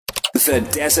The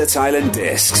Desert Island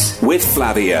Discs with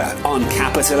Flavia on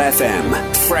Capital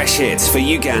FM. Fresh hits for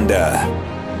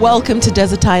Uganda. Welcome to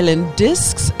Desert Island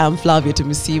Discs. I'm Flavia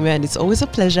Museveni, and it's always a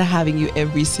pleasure having you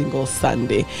every single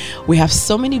Sunday. We have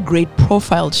so many great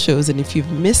profiled shows, and if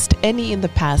you've missed any in the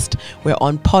past, we're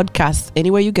on podcasts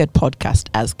anywhere you get podcast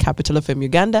as Capital FM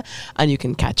Uganda, and you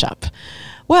can catch up.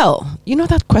 Well, you know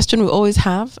that question we always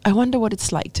have? I wonder what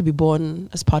it's like to be born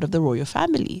as part of the royal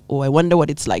family, or I wonder what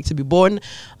it's like to be born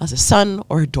as a son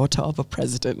or a daughter of a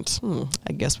president.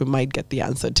 I guess we might get the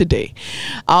answer today.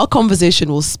 Our conversation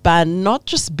will span not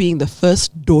just being the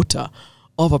first daughter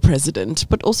of a president,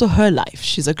 but also her life.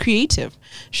 She's a creative.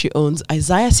 She owns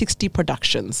Isaiah 60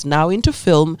 Productions, now into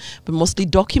film, but mostly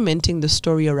documenting the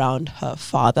story around her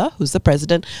father, who's the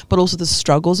president, but also the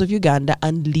struggles of Uganda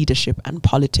and leadership and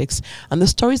politics, and the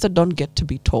stories that don't get to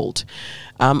be told.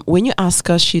 When you ask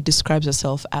her, she describes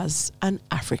herself as an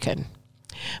African.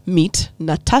 Meet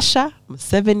Natasha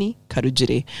Museveni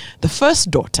Karugire, the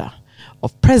first daughter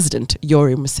of President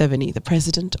Yoweri Museveni, the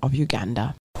president of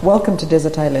Uganda. Welcome to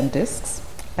Desert Island Discs.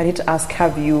 I need to ask,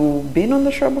 have you been on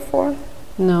the show before?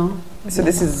 No. So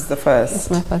this is the first?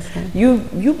 It's my first time.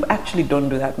 You actually don't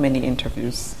do that many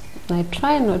interviews. I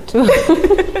try not to.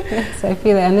 Yes, I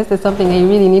feel unless there's something I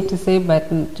really need to say, but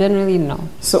generally no.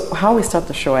 So how we start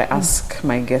the show, I ask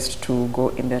my guests to go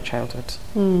in their childhood.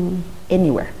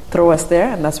 Anywhere. Throw us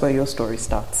there, and that's where your story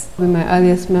starts. My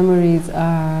earliest memories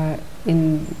are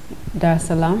in Dar es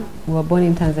Salaam. We were born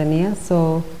in Tanzania,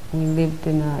 so we lived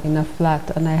in a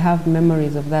flat, and I have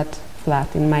memories of that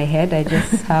flat in my head.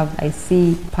 I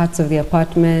see parts of the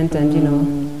apartment,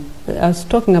 and I was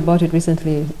talking about it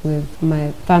recently with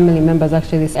my family members.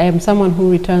 Actually, I am someone who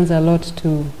returns a lot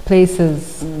to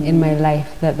places in my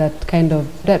life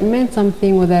that meant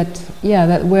something, or that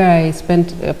where I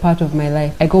spent a part of my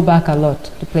life. I go back a lot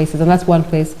to places, and that's one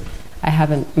place I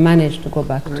haven't managed to go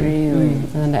back to. Really?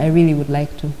 And I really would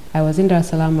like to. I was in Dar es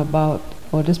Salaam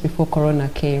just before Corona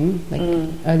came,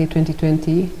 early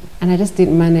 2020. And I just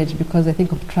didn't manage because I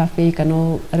think of traffic and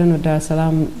all. I don't know, Dar es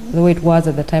Salaam, the way it was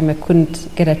at the time, I couldn't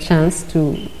get a chance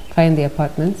to find the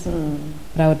apartments.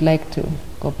 But I would like to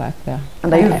go back there.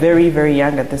 And are you very, very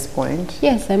young at this point?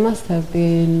 Yes, I must have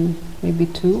been maybe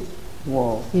 2.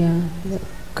 Whoa. Yeah.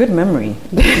 Good memory.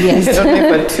 Yes. I don't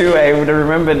know if at 2 I would have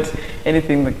remembered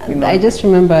anything. I just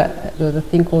remember the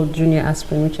thing called Junior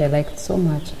Aspirin, which I liked so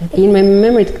much. In my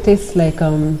memory, it tastes like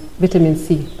vitamin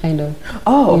C, kind of.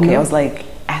 Oh, okay. I was like,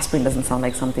 aspirin doesn't sound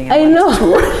like something I know.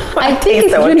 I think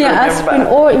it's Junior Aspirin,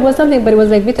 or it was something, but it was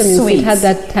like vitamin C. It had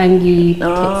that tangy taste,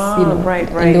 Right.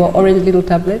 And they were orange little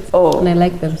tablets. Oh. And I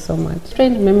liked them so much.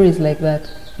 Strange memories like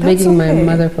that. Begging my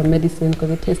mother for medicine because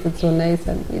it tasted so nice,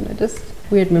 and just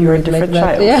weird memories like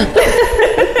that. You're a different child.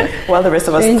 Yeah. While the rest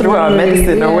of us threw our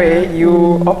medicine away,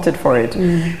 you opted for it.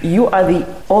 You are the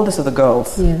oldest of the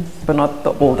girls, yes, but not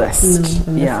the oldest.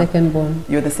 No, I'm the second born.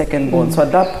 You're the second born. So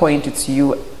at that point, it's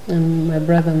you and my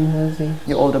brother Mhozi,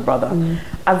 your older brother.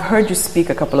 I've heard you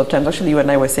speak a couple of times. Actually, you and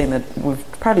I were saying that we've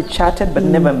probably chatted but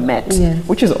never met, yes,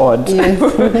 which is odd.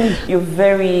 Yes. You're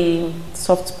very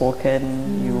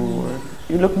soft-spoken.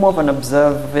 You look more of an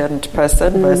observant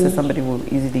person versus somebody who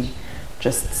will easily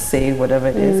just say whatever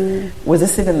it is. Was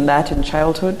this even that in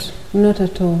childhood? Not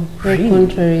at all. Very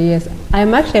contrary, yes.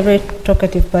 I'm actually a very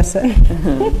talkative person.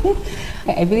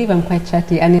 I believe I'm quite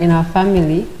chatty, and in our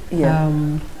family,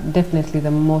 definitely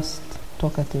the most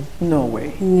talkative. No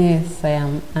way. Yes, I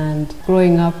am. And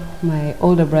growing up, my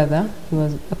older brother, he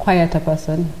was a quieter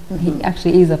person. He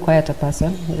actually is a quieter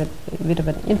person. He's a bit of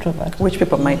an introvert. Which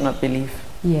people might not believe.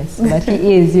 Yes, but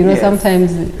he is, yes.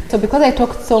 Sometimes. So because I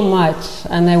talked so much,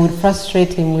 and I would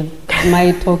frustrate him with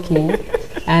my talking,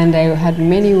 and I had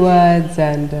many words,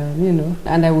 and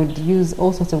and I would use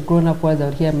all sorts of grown-up words. I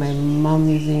would hear my mom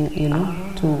using,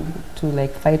 to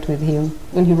like fight with him.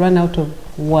 When he ran out of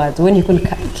words, when he couldn't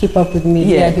keep up with me,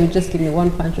 he would just give me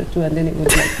one punch or two, and then it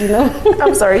would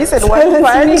I'm sorry, you said one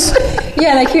punch?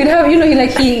 Yeah, like he'd have,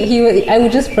 I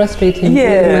would just frustrate him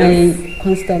with my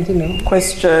constant,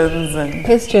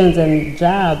 questions and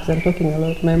jabs and talking a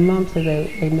lot. My mom said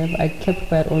I kept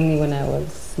quiet only when I was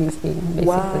sleeping, basically.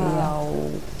 Wow.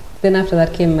 Yeah. Then after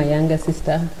that came my younger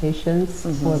sister, Patience,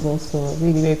 who was also a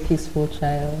really very peaceful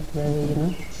child,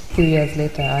 very, A few years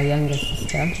later, our younger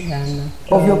sister. And,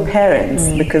 of your parents,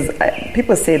 because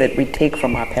people say that we take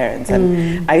from our parents,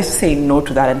 and I used to say no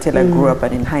to that until I grew up,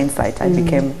 and in hindsight, I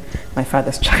became my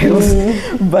father's child.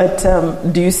 But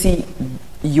do you see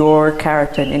your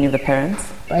character in any of the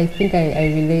parents? I think I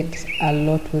relate a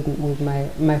lot with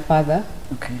my father.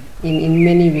 Okay. In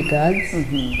many regards.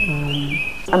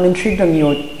 I'm intrigued on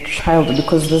your childhood,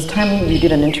 because there's a time you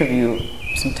did an interview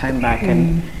some time back,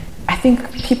 and I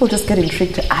think people just get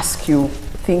intrigued to ask you,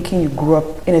 thinking you grew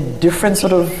up in a different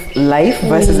sort of life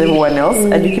versus everyone else,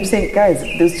 and you keep saying, guys,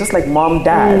 there's just like mom,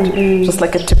 dad, just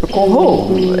like a typical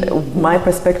home. My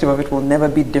perspective of it will never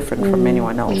be different from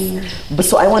anyone else. But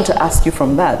so I want to ask you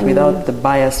from that, without the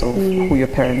bias of who your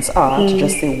parents are, to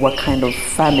just say what kind of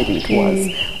family it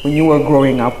was when you were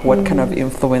growing up, what kind of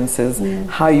influences,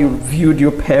 how you viewed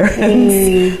your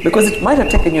parents, because it might have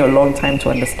taken you a long time to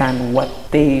understand what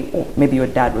or maybe your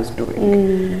dad was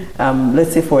doing.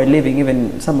 Let's say for a living,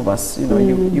 even some of us,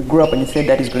 you grew up and you said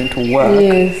dad is going to work.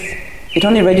 Yes. It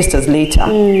only registers later.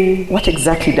 What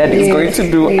exactly dad is going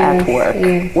to do at work?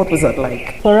 Yes. What was that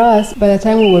like? For us, by the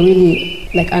time we were really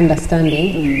like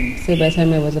understanding, say by the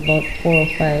time I was about 4 or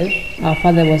 5, our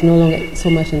father was no longer so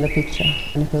much in the picture.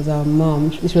 And it was our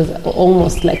mom. She was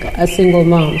almost like a single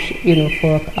mom,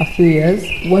 for a few years.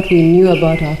 What we knew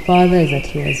about our father is that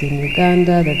he was in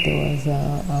Uganda, that there was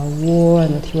a war,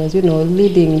 and that he was,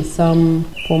 leading some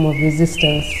form of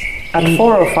resistance. At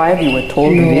 4 or 5, you were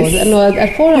told this? No,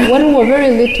 at 4, when we were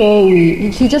very little,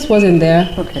 he just wasn't there.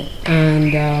 Okay.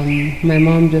 And my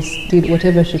mom just did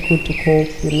whatever she could to cope,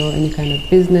 any kind of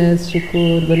business she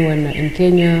could. When we were in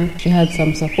Kenya, she had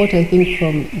some support, I think,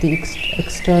 from the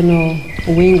external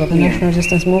wing of the National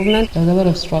Resistance Movement. There was a lot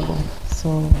of struggle.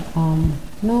 So,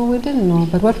 no, we didn't know.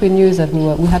 But what we knew is that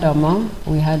we had our mom,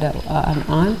 we had an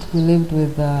aunt. We lived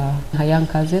with her young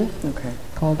cousin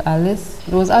called Alice.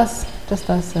 It was us. Just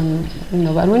us, and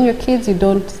but when you're kids, you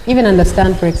don't even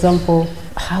understand, for example,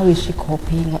 how is she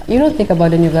coping? You don't think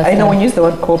about any of that. I know when you use the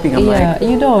word coping, I'm like,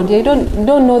 you don't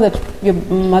know that your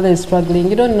mother is struggling.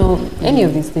 You don't know any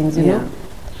of these things, you know.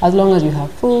 As long as you have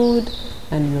food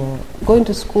and you're going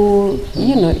to school,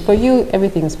 for you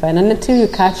everything is fine. And until you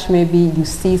catch, maybe you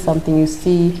see something, you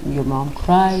see your mom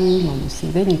crying, or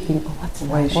then you think,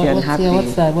 why is she unhappy?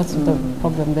 What's that? What's the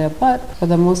problem there? But for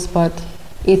the most part,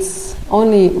 it's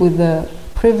only with the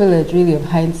privilege, really, of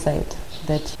hindsight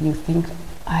that you think,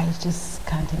 I just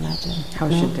can't imagine how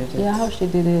she did it. Yeah, how she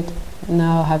did it.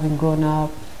 Now, having grown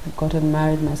up, gotten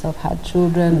married myself, had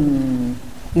children,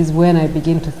 is when I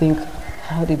begin to think,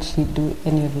 how did she do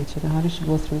any of it? How did she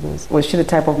go through those? Was she the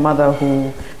type of mother who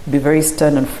would be very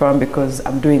stern and firm because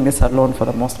I'm doing this alone for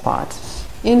the most part?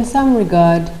 In some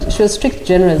regard, she was strict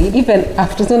generally. Even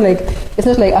after, it's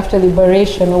not like after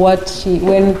liberation or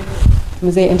when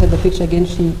Musée entered the picture again,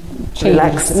 she changed.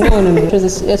 Relaxed. No. She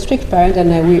was a strict parent,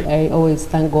 and I always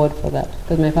thank God for that,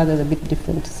 because my father is a bit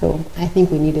different, so I think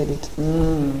we needed it.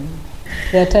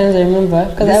 There are times I remember,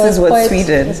 because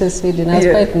Sweden. This is Sweden. I was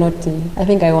quite naughty. I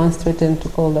think I once threatened to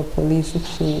call the police if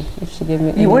she gave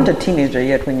me. You weren't a teenager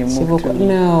yet when you moved to?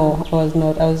 No, I was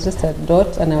not. I was just a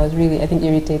dot, and I was really, I think,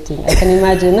 irritating. I can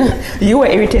imagine. You were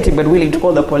irritating, but willing to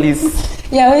call the police.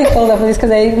 Yeah, I will call the police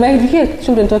because I might hear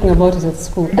children talking about it at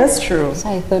school. That's true. So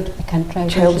I thought I can try.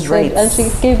 Child's rights. And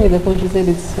she gave me the phone. She said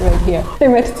it's right here. I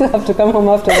might still have to come home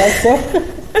after that. So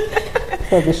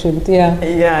probably shouldn't. Yeah.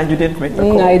 Yeah, you didn't make the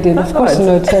call. No, I didn't. Of course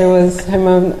not. I'm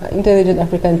an intelligent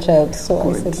African child, so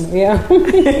good. I said no.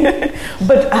 Yeah.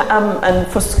 But and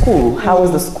for school, how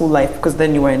was the school life? Because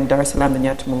then you were in Dar es Salaam, and you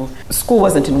had to move. School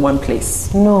wasn't in one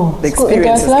place. No. The experiences in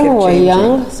Dar es Salaam we were changing.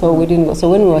 young, so we didn't go. So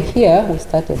when we were here, we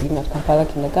started at Kampala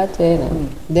kindergarten,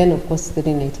 and then of course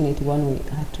in 1981 we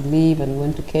had to leave and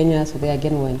went to Kenya. So there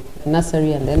again we went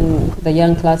nursery, and then the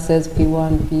young classes,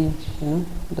 P1, P,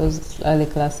 those early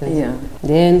classes. Yeah.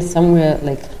 Then somewhere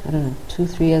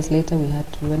 2-3 years later we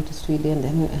went to Sweden.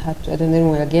 Then we had to, and then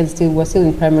we're still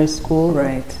in primary school.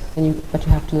 Right. But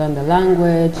you have to learn the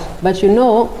language. But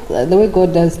the way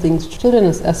God does things, children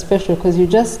are special because you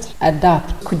just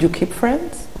adapt. Could you keep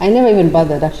friends? I never even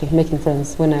bothered actually making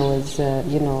friends when I was,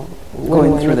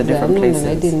 going through the different places.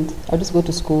 No, I didn't. I would just go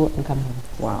to school and come home.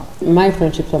 Wow. My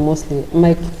friendships were mostly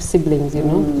my siblings,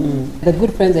 The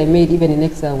good friends I made even in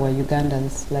exile were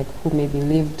Ugandans, who maybe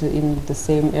lived in the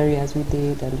same area as we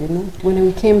did. And, when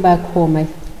we came back home,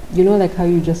 how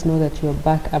you just know that you're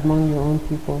back among your own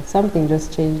people. Something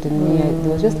just changed in me.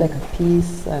 There was just a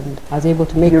peace, and I was able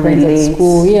to make friends at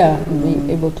school. Yeah,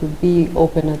 being able to be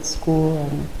open at school.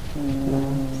 And,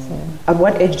 At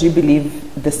what age do you believe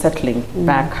the settling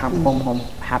back home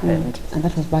happened? And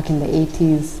that was back in the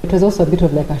 80s. It was also a bit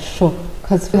of a shock,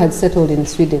 because we had settled in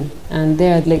Sweden, and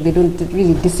there they don't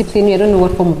really discipline you. I don't know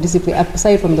what form of discipline,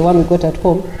 aside from the one we got at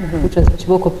home, which was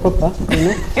Chiboko proper,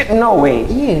 No way.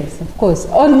 Yes, of course.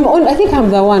 I think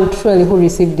I'm the one truly who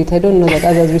received it. I don't know that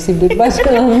others received it, but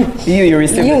you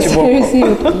received yes, the Chiboko. I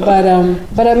received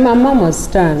it. But my mom was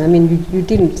stern. I mean, you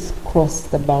didn't cross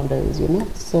the boundaries,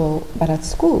 So, but at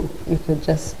school,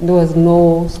 there was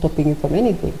no stopping you from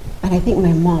anything. And I think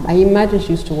my mom, I imagine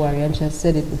she used to worry, and she has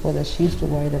said it before, that she used to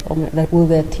worry that, will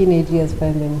their teenage years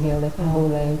find them here, like her whole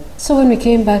life. So when we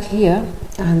came back here,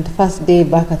 and the first day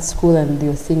back at school, and they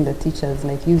were seeing the teachers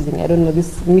like using, I don't know,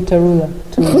 this meter ruler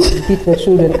to beat the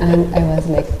children, and I was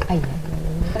like,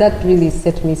 that really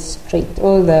set me straight.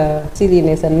 All the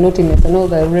silliness and naughtiness and all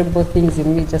the rebel things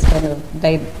in me just kind of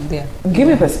died there. Give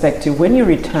me perspective. When you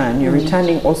return, you're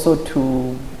returning also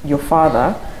to your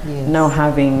father, now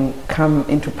having come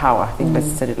into power. I think let's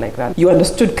set it like that. You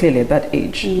understood clearly at that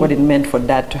age what it meant for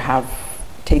dad to have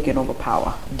taken over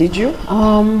power. Did you?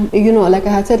 Like I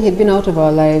had said, he had been out of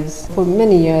our lives for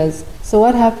many years. So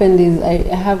what happened is, I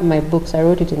have my books. I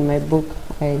wrote it in my book.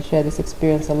 I share this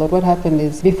experience a lot. What happened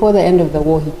is, before the end of the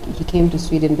war, he came to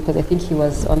Sweden because I think he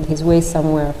was on his way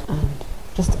somewhere and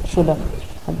just showed up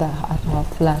at our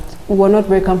flat. We were not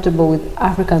very comfortable with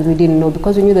Africans we didn't know,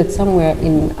 because we knew that somewhere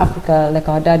in Africa, like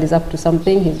our dad is up to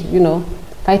something. He's,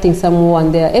 fighting some war,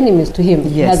 and they're enemies to him.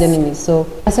 Yes. He has enemies. So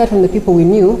aside from the people we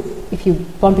knew, if you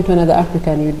bump into another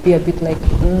African, you'd be a bit like,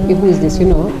 who is this,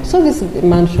 So this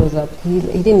man shows up. He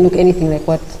didn't look anything like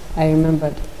what I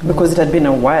remembered. Because it had been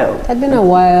a while. It had been a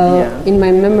while. Yeah. In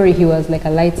my memory, he was like a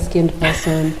light-skinned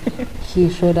person. He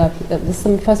showed up. This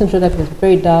person showed up. He was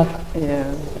very dark.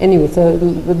 Yeah. Anyway, so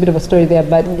a bit of a story there.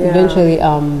 But eventually,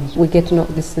 we get to know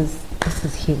this is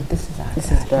him. This is our dad. Is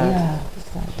dad. Yeah, this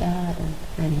is our dad.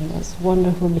 And he was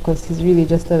wonderful because he's really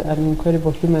just an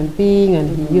incredible human being.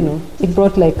 And he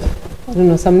brought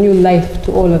some new life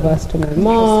to all of us, to my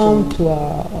mom, to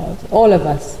all of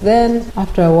us. Then,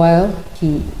 after a while,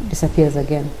 he disappears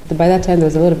again. By that time, there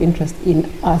was a lot of interest in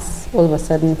us, all of a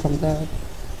sudden, from the,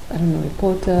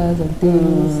 reporters and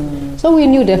things. So we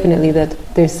knew definitely that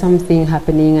there's something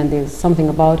happening, and there's something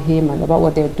about him and about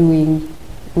what they're doing.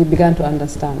 We began to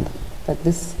understand that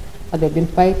this, what they've been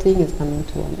fighting, is coming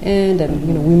to an end, and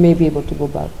we may be able to go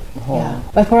back home. Yeah.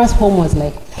 But for us, home was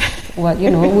like, we had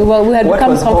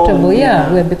become comfortable. Home, we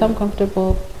had become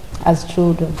comfortable as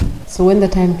children. So when the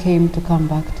time came to come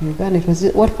back to Uganda,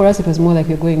 for us it was more like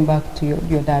you're going back to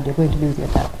your dad. You're going to be with your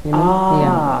dad,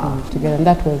 together, and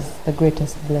that was the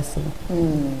greatest blessing.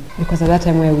 Because at that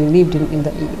time where we lived in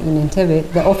Entebbe,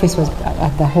 the office was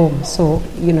at the home. So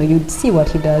you'd see what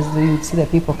he does. You'd see the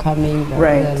people coming, the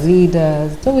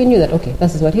leaders. So we knew that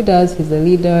this is what he does. He's the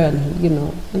leader, and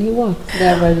he works.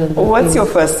 What's your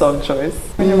first song choice?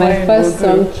 My first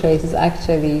song choice is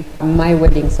actually my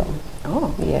wedding song.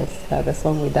 Oh. Yes, the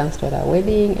song we danced to at our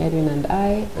wedding, Edwin and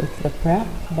I. It's The Prayer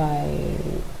by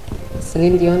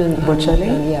Celine Dion and Bocelli?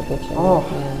 Bocelli. Oh,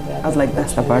 yeah, I was like,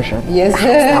 that's the version. Yes.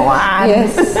 That's the one.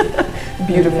 Yes.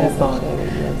 Beautiful song. Bocelli,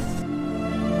 yes.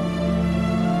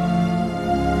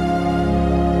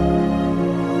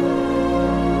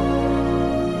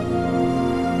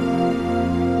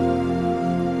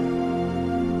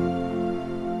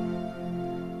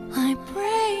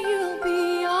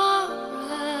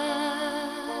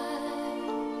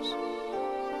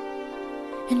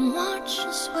 And watch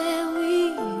us where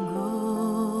we go,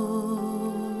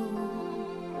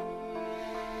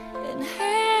 and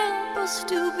help us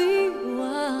to be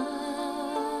wise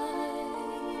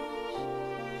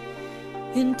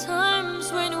in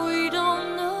times when we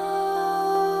don't know.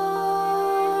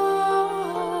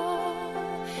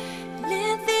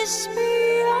 Let this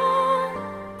be our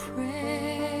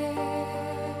prayer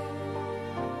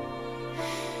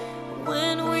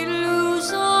when we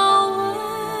lose our way.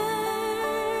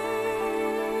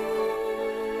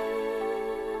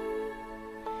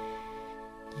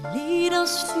 Lead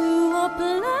us to a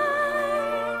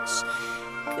place,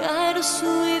 guide us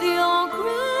with your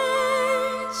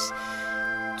grace,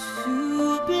 to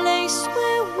a place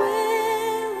where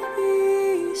we'll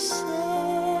be safe.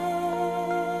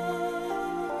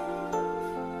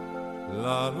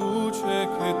 La luce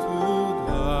che tu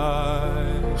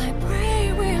dai, I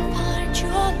pray we'll find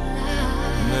your light,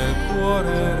 nel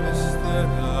cuore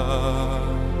resterà,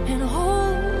 and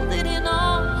hold it in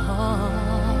our heart,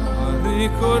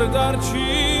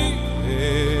 ricordarci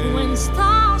che when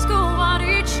stars go out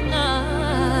each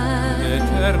night,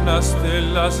 l'eterna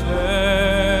stella sei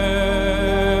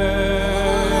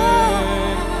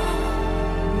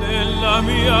nella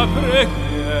mia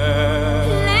preghiera.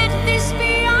 let this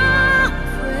be our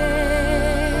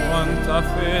prayer, Quanta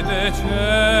fede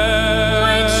c'è,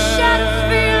 when shadows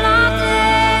fill our day.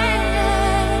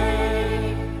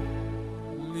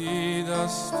 lead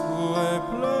us to a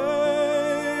place,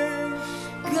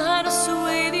 Guide us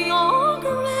with your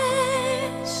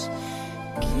grace,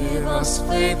 give us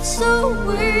faith so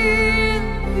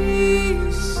we'll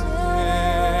be safe.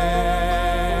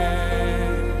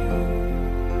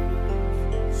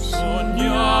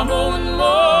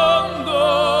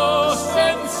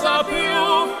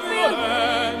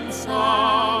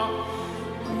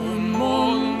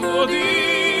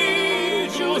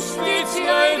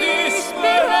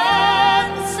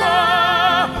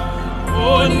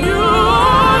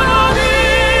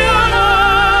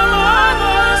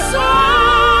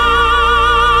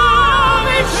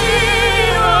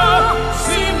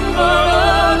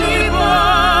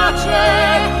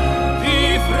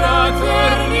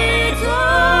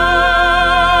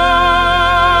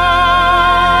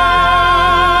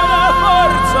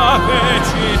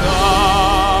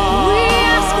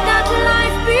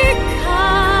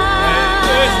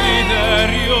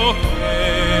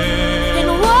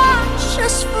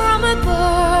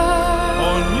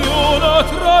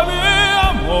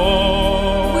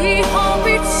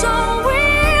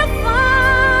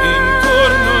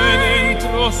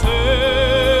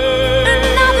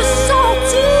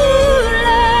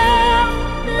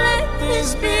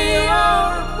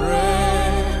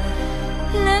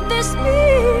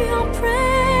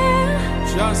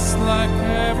 just like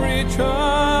every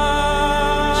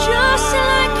child. Just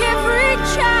like every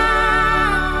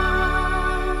child,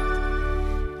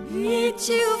 need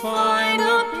to find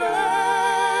a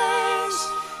place.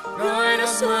 Guide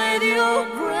us with your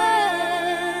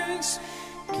grace.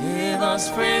 Give us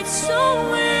faith so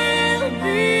we'll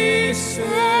be saved.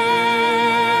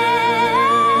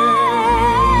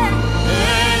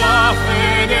 E la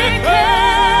fede che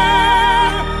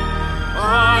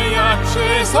hai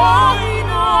acceso in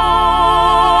noi,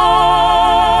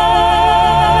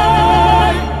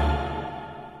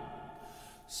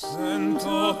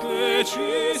 sento che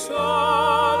ci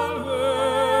salverà.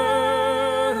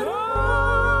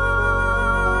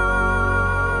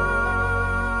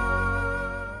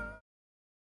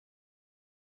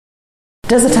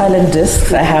 Desert Island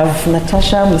Discs, I have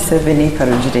Natasha Museveni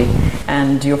Karugire,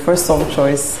 and your first song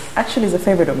choice actually is a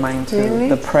favorite of mine too. Really?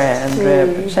 The Prayer,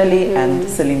 and Shelley and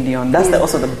Celine Dion. That's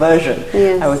also the version.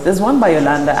 Yes. There's one by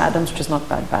Yolanda Adams, which is not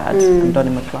that bad, and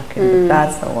Donnie McClurkin, but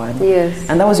that's the one. Yes.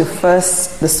 And that was your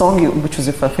first, the song which was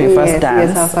for your first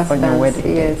dance our first on your dance.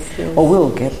 wedding day. Yes. Oh,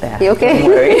 we'll get there. Yeah, okay. Don't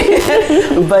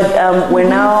worry. But we're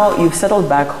now, you've settled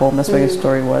back home, that's where your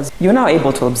story was. You're now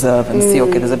able to observe and see,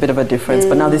 okay, there's a bit of a difference,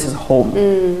 but now this is home.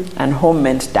 And home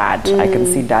meant dad. I can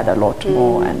see dad a lot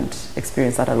more and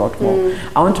experience that a lot more.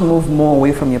 I want to move more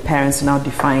away from your parents to now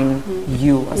define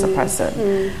you as a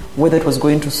person. Whether it was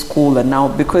going to school and now,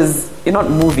 because you're not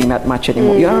moving that much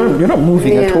anymore. You're not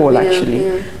moving at all,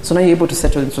 actually. So now you're able to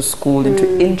settle into school, into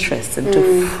interests,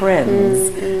 into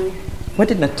friends. What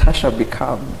did Natasha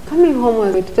become? Coming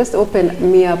home, it just opened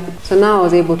me up. So now I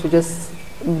was able to just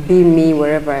be me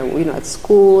wherever at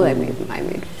school. I made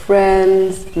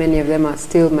friends. Many of them are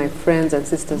still my friends and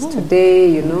sisters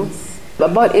today,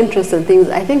 About interests and things,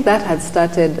 I think that had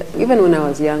started even when I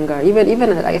was younger, even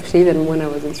when I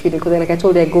was in Sweden, because like I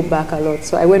told you, I go back a lot.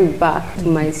 So I went back to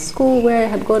my school where I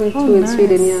had gone to in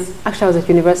Sweden, Actually, I was at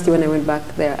university when I went back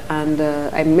there, and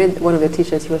I met one of the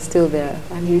teachers. He was still there,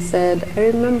 and he said, "I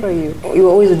remember you. You were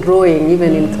always drawing,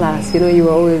 even in class. You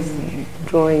were always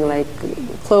drawing like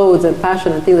clothes and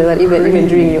fashion and things like that, even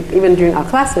during our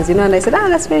classes, And I said,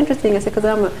 that's very interesting. I said, because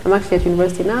I'm actually at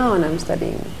university now and I'm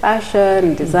studying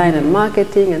fashion, design, and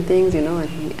marketing and things,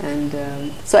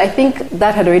 So I think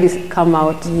that had already come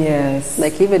out,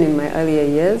 like even in my earlier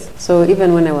years. So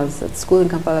even when I was at school in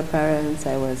Kampala Parents,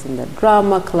 I was in the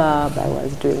drama club, I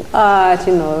was doing art,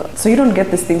 So you don't get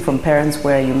this thing from parents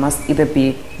where you must either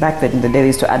be, back then in the day they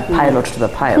used to add pilot to the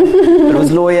pile. It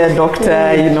was lawyer,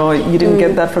 doctor, you didn't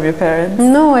get that from your parents?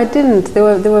 No, I didn't. They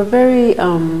were very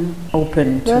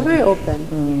open. They were very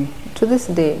open. To this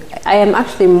day, I am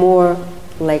actually more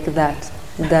like that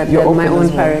than my own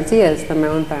parents. Yes, than my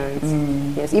own parents.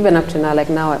 Yes, even up to now. Like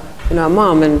now, a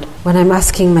mom, and when I'm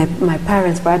asking my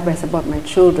parents for advice about my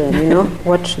children,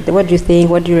 what do you think?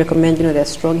 What do you recommend? They're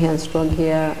strong here and strong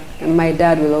here. And my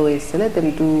dad will always say, let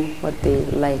them do what they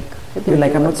like. You're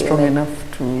like, I'm not strong enough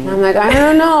to... I'm like, I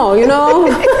don't know,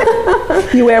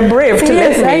 You were brave to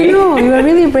let me. I know, you were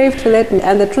really brave to let me.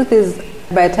 And the truth is,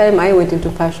 by the time I went into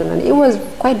fashion, and it was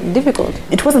quite difficult.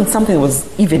 It wasn't something that was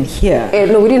even here.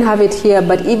 No, we didn't have it here,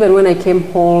 but even when I came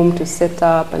home to set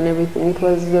up and everything, it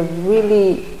was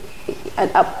really...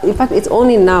 In fact, it's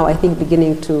only now, I think,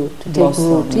 beginning to take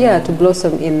root. To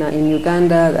blossom in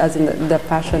Uganda, as in the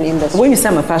fashion industry. When you say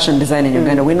I'm a fashion designer in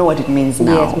Uganda, we know what it means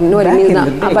now. Yes, we know what it means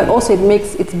now. But also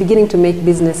it's beginning to make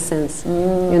business sense.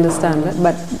 You understand that?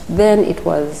 But then it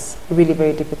was really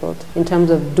very difficult in terms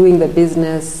of doing the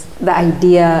business, the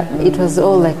idea. It was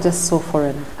all like just so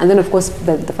foreign. And then, of course,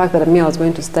 the fact that I was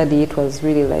going to study, it was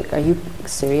really like, are you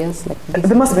serious? Like,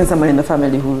 there must have been someone in the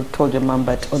family who told your mom,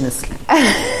 but honestly,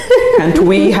 can't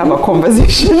we have a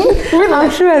conversation?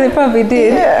 I'm sure they probably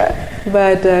did. Yeah.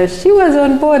 But she was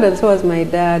on board, and so was my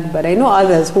dad. But I know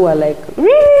others who are like,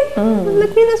 really?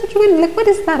 Like, really, that's what you mean? Like, what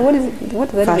is that? What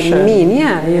does that even mean?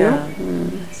 Yeah.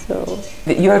 So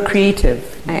you are creative.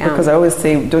 I am. Because I always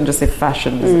say, don't just say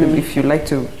fashion. If you like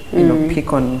to,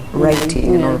 pick on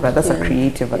writing and all that, that's a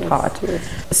creative at heart. Yes.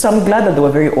 So I'm glad that they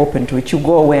were very open to it. You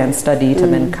go away and study it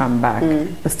and then come back,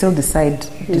 but still decide,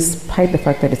 despite the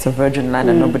fact that it's a virgin land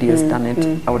and nobody has done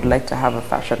it, I would like to have a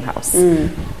fashion house. So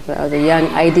I was a young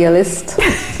idealist,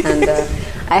 and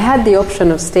I had the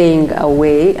option of staying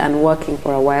away and working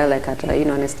for a while, like at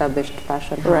an established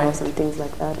fashion house and things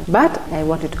like that. But I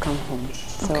wanted to come home.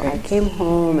 So I came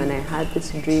home and I had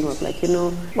this dream of like,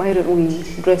 why don't we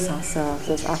dress ourselves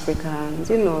as Africans,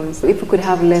 so if we could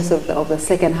have less of the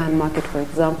second-hand market, for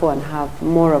example, and have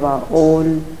more of our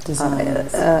own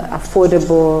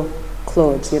affordable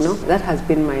clothes, you know. That has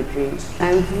been my dream.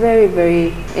 I'm very,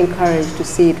 very encouraged to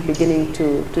see it beginning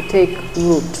to take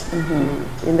root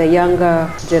in the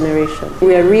younger generation.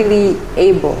 We are really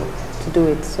able to do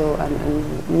it, so and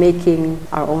making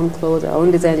our own clothes, our own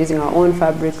designs, using our own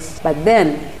fabrics. But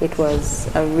then it was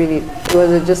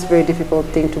a just very difficult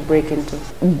thing to break into.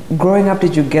 Growing up,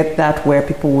 did you get that where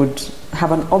people would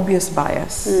have an obvious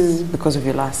bias because of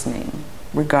your last name,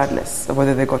 regardless of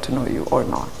whether they got to know you or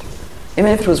not?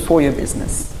 Even if it was for your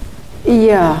business.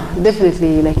 Yeah,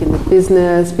 definitely. Like in the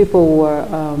business, people were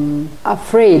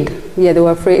afraid. Yeah, they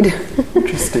were afraid.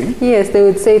 Interesting. Yes, they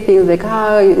would say things like,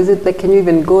 is it like, can you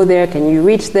even go there? Can you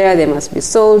reach there? There must be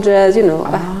soldiers, you know,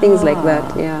 things like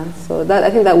that. Yeah. So that, I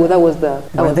think that was the...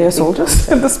 Were there soldiers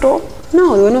in the store?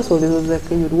 No, there were no soldiers. It was like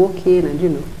you would walk in and, you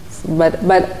know. But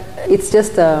it's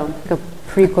just a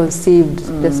preconceived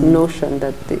this notion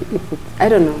that I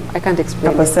don't know, I can't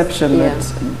explain. A perception that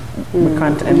we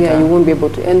can't enter. Yeah, you won't be able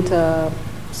to enter.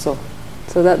 So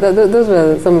those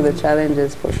were some of the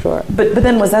challenges for sure. But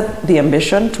then was that the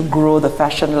ambition to grow the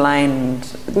fashion line? And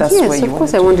that's yes, where you of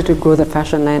course I wanted to grow the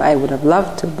fashion line. I would have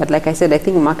loved to, but like I said, I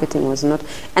think marketing was not.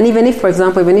 And even if, for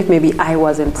example, maybe I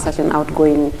wasn't such an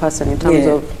outgoing person in terms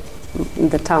of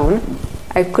the town,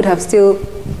 I could have still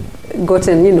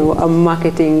gotten, you know, a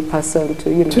marketing person to,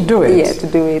 you know, to do it. Yeah, to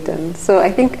do it. And so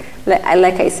I think,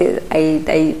 like I said,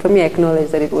 I for me, I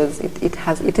acknowledge that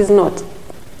it is not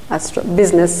a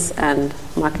business and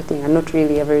marketing are not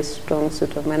really a very strong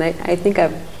suit of mine. I think I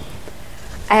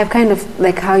have kind of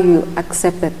like how you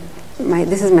accept that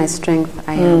this is my strength.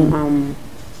 I am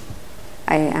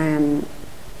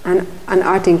an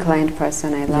art inclined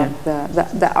person. I love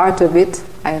the art of it.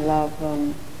 I love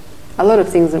a lot of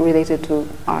things related to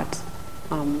art,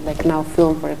 like now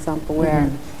film, for example,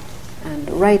 where and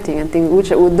writing and things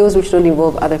those which don't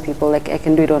involve other people. Like I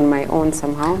can do it on my own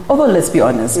somehow. Although let's be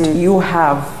honest, you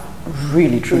have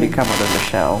really truly come out of the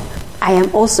shell. I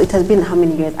am also. It has been how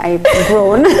many years? I've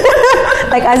grown.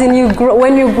 Like as in you grow.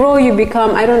 When you grow, you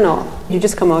become. I don't know. You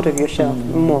just come out of your shell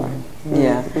more.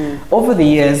 Yeah. Over the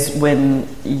years, when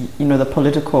the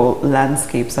political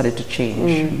landscape started to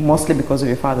change, mostly because of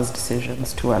your father's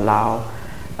decisions to allow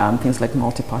things like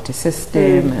multi-party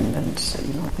system and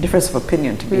difference of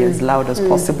opinion to be as loud as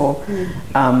possible,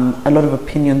 a lot of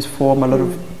opinions form, a lot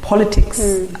of politics.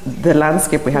 The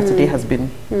landscape we have today has been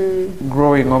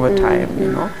growing over time.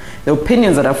 You know, the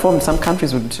opinions that are formed, some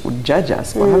countries would judge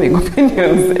us for having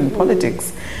opinions in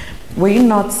politics. Were you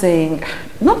not saying,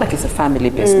 not like it's a family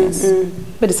business,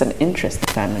 but it's an interest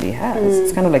the family has.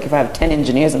 It's kind of like if I have 10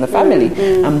 engineers in the family,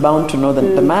 I'm bound to know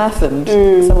the math and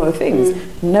some of the things.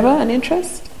 Never an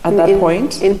interest at that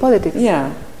point? In politics?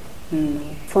 Yeah.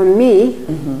 For me,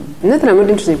 not that I'm not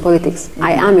interested in politics.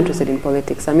 I am interested in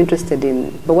politics. I'm interested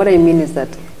in, but what I mean is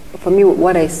that for me,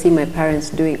 what I see my parents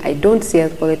doing, I don't see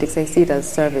it as politics, I see it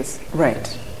as service.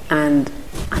 Right. And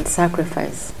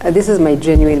sacrifice. This is my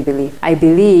genuine belief. I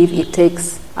believe it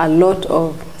takes a lot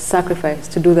of sacrifice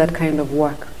to do that kind of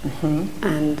work.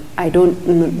 And I don't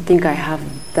think I have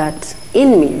that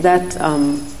in me, that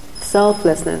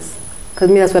selflessness. Because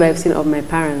me, that's what I've seen of my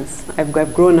parents. I've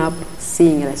grown up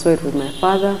seeing it. I saw it with my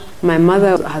father. My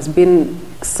mother has been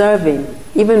serving,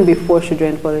 even before she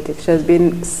joined politics, she has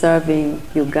been serving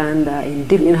Uganda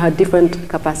in her different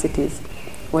capacities.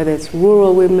 Whether it's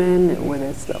rural women, whether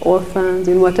it's the orphans,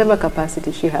 in whatever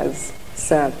capacity she has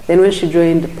served. Then when she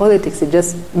joined politics, it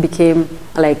just became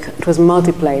like, it was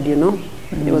multiplied, It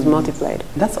was multiplied.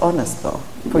 That's honest though,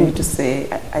 for you to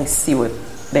say, I see what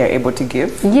they're able to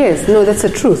give. Yes, no, that's the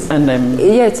truth. And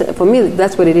for me,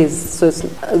 that's what it is.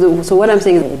 So what I'm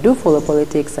saying is I do follow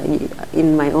politics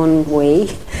in my own way,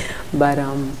 but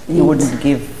you wouldn't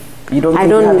give. You don't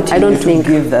think I don't think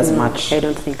give as much. I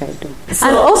don't think I do. So,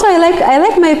 and also, I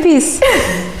like my peace.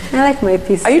 I like my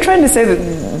peace. Are you trying to say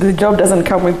that the job doesn't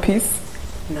come with peace?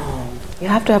 No. You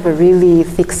have to have a really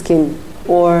thick skin,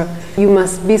 or you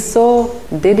must be so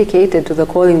dedicated to the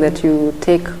calling that you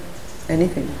take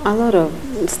anything. A lot of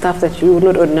stuff that you would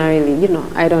not ordinarily,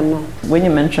 I don't know. When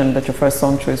you mentioned that your first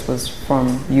song choice was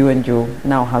from you and your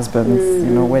now husband's,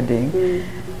 wedding.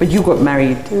 But you got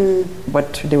married,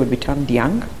 what they would be termed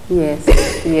young? Yes,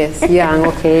 young,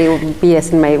 okay.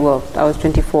 Yes, I was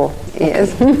 24.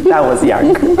 Yes. That was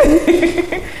young.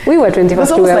 We were 24. It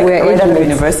was almost like right out of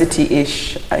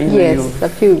university-ish. Yes, a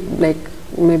few, like,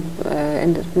 maybe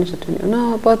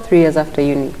about 3 years after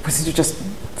uni. Was it you just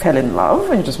fell in love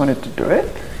and you just wanted to do it?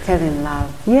 Fell in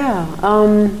love, yeah.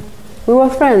 We were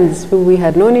friends. We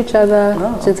had known each other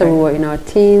since we were in our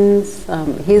teens.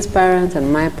 His parents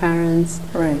and my parents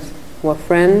were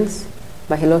friends.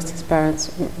 but he lost his parents.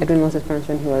 Edwin lost his parents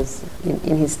when he was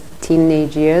in his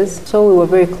teenage years. So we were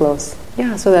very close.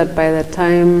 Yeah, so that by the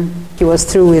time he was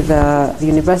through with the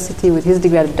university, with his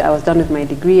degree, I was done with my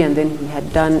degree, and then he had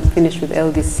finished with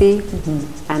LDC,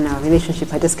 and our relationship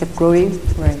had just kept growing.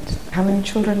 Right. How many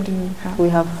children do you have? We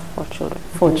have 4 children.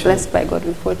 4 children. Blessed by God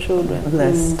with 4 children.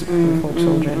 Blessed with 4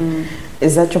 children.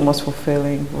 Is that your most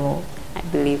fulfilling role? I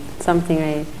believe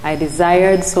something I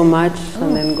desired so much,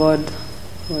 and then God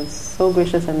was so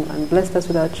gracious and blessed us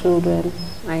with our children.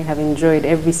 I have enjoyed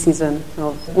every season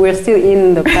we're still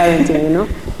in the parenting, you know.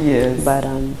 Yes.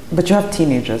 But you have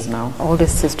teenagers now.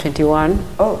 Oldest is 21.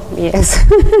 Oh. Yes.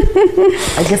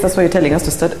 I guess that's why you're telling us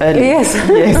to start early. Yes.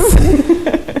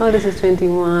 Yes. Oldest is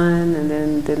 21, and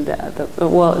then the other,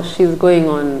 she's going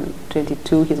on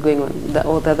 22. He's going on,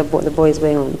 the boy is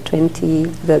going on 20.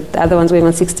 The other one's going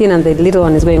on 16, and the little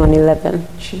one is going on 11.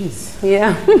 Jeez.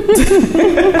 Yeah.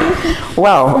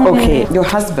 Wow. Okay. Your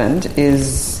husband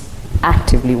is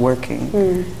actively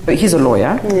working. But he's a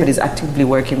lawyer, but he's actively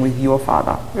working with your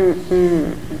father.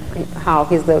 How?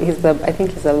 I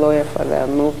think he's a lawyer for the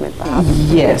movement, perhaps.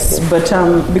 Yes, but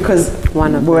because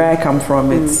where I come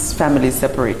from, it's family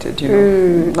separated, you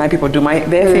know. My people do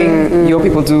their thing, your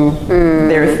people do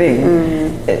their thing.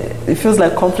 It feels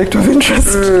like conflict of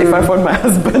interest if I found my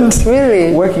husband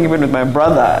working even with my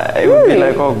brother. It would be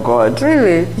like, oh God.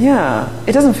 Really? Yeah.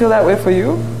 It doesn't feel that way for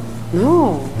you?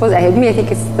 No, because I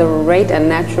think it's the right and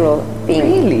natural thing.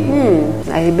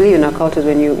 Really? I believe in our cultures,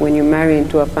 when you marry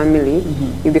into a family,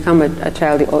 you become a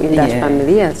child in that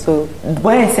family. Yeah. So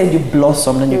why I said you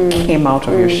blossomed and you came out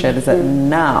of your shed is that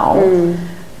now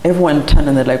everyone turned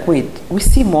and they're like, wait, we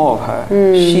see more of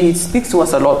her. She speaks to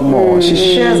us a lot more. She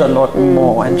shares a lot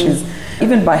more, and she's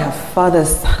even by her father's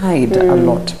side a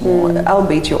lot more,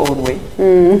 albeit your own way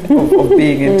of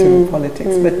being into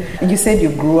politics. But you said you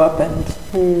grew up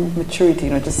and maturity,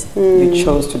 you know, just you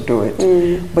chose to do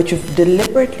it. But you've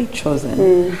deliberately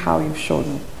chosen how you've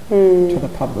shown to the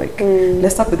public.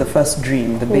 Let's start with the first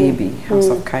dream, the baby, House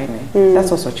of Kaine.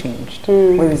 That's also changed.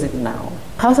 Where is it now?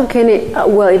 House of Kaine,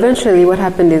 well, eventually what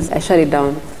happened is I shut it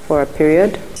down for a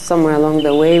period. Somewhere along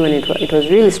the way when it was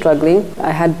really struggling.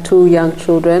 I had 2 young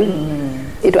children.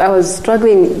 I was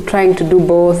struggling trying to do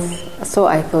both, so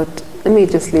I thought, let me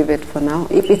just leave it for now.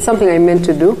 If it's something I meant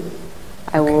to do,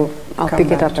 I'll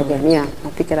pick it up again. Yeah,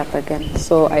 I'll pick it up again.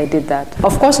 So I did that.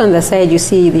 Of course, on the side, you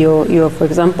see your for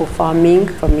example, farming.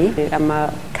 For me, I'm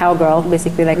a cowgirl,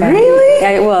 basically. Like really?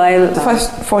 If I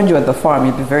found you at the farm,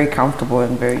 you'd be very comfortable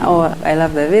and very. Oh, I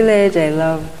love the village. I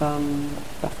love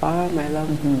the farm. I love.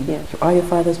 Yeah. You are your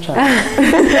father's child.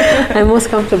 I'm most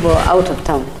comfortable out of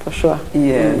town, for sure.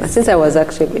 Yes. Since I was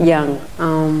actually young.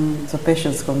 So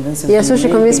Patience convinces me. Yeah, so she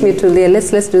convinced me to,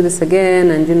 let's do this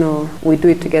again, and we do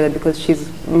it together because she's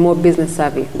more business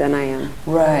savvy than I am.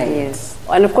 Right. Yes.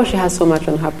 And of course she has so much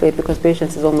on her plate because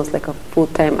Patience is almost like a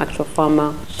full-time actual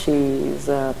farmer. She's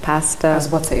a pastor. I was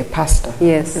about to say a pastor.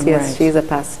 Yes, right. She's a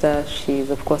pastor. She's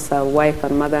of course a wife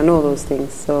and mother and all those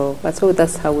things. So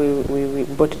that's how we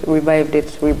revived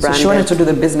it, rebranded. So she wanted to do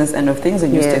the business end of things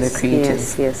and you stayed the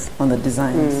creative on the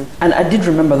designs. And I did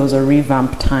remember there was a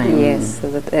revamp time. Yes, so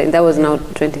that was now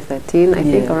 2013 I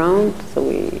think around. So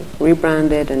we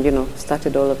rebranded and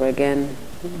started all over again.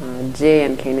 Jay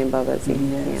and Kaine Babazi.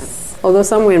 Yes. Yeah. Although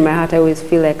somewhere in my heart I always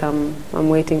feel like I'm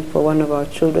waiting for one of our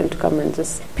children to come and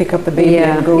just pick up the baby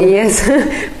and go. Yes,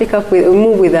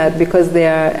 move with that because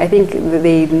I think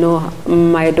they know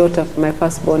my daughter, my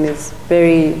firstborn, is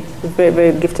very, very,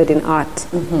 very gifted in art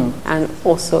and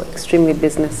also extremely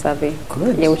business savvy.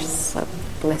 Good. Yeah, which is a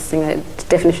blessing.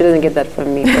 Definitely she doesn't get that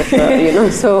from me for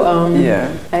sure. So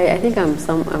I think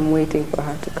I'm waiting for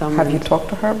her to come. Have you talked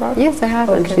to her about it? Yes, I have,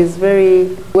 and she's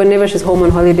whenever she's home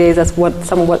on holidays, that's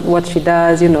what she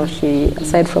does. She,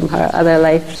 aside from her other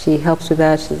life, she helps with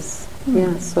that.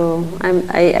 So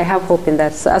I have hope in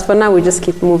that. So as for now, we just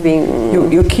keep moving.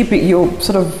 You're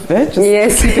sort of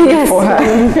just keeping it for her.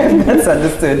 That's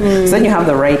understood. So then you have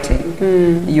the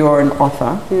writing. You're an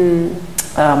author.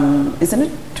 Isn't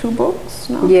it 2 books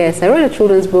now? Yes, I wrote a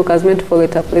children's book. I was meant to follow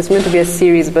it up. It's meant to be a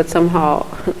series, but somehow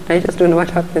I just don't know what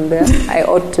happened there. I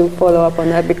ought to follow up on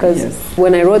that because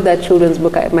when I wrote that children's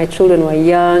book, my children were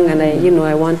young, and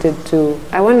I wanted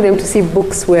them to see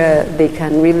books where they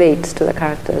can relate to the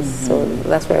characters. So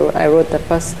that's why I wrote the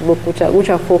first book, which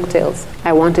are folk tales.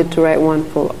 I wanted to write one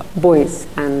for boys,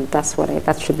 and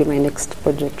that should be my next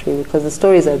project, really, because the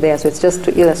stories are there. So it's just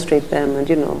to illustrate them and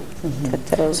to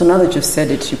tell. So now that you've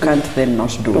said it, you can't then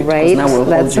not do do it. 'Cause Right, now we'll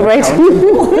that's hold you right.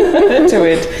 accountable to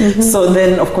it. So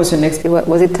then, of course, your next...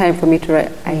 Was it time for me to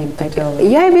write? tell us.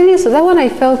 Yeah, I believe so. That one I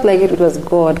felt like it was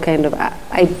God, kind of.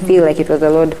 I feel like it was the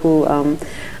Lord who...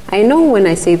 I know when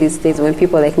I say these things, when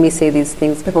people like me say these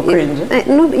things... People cringe.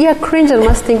 Cringe and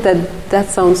must think that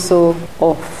sounds so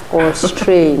off or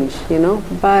strange, you know.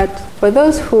 But for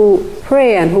those who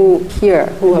pray and who hear,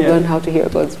 who have learned how to hear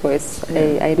God's voice,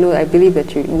 I believe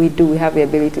that we have the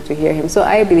ability to hear Him. So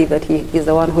I believe that He is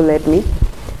the one who led me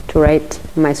to write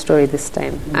my story this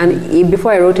time. And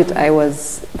before I wrote it,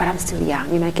 but I'm still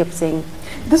young. You know, I kept saying...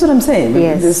 That's what I'm saying.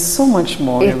 Yes. There's so much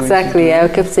more. Exactly. I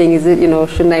kept saying,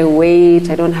 shouldn't I wait?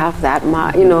 I don't have that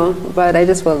much, But I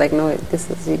just felt like, no,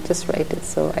 just write it.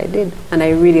 So I did. And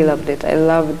I really loved it. I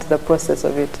loved the process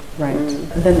of it. Right.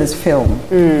 And then there's film.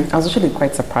 I was actually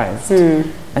quite surprised.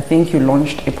 I think you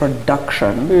launched a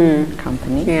production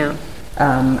company. Yeah.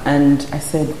 And I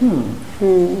said,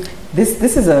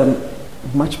 this is a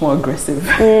much more aggressive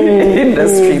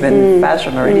industry than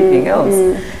fashion or anything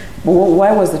else. But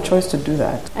why was the choice to do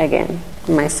that? Again,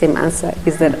 my same answer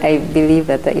is that I believe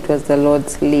that it was the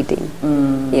Lord's leading.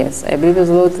 Yes, I believe it was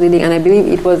the Lord's leading, and I believe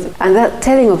it was, and that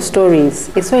telling of stories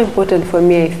is so important for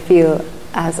me, I feel,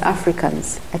 as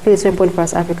Africans. I feel it's so important for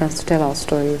us Africans to tell our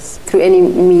stories through any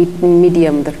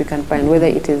medium that we can find, whether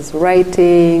it is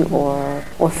writing or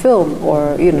film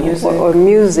or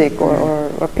music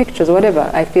or pictures, whatever.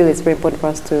 I feel it's very important for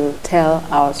us to tell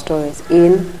our stories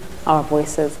in our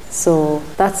voices. So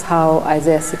that's how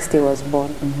Isaiah 60 was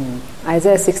born.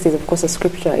 Isaiah 60 is, of course, a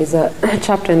scripture, is a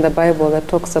chapter in the Bible that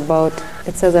talks about,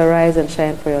 it says, arise and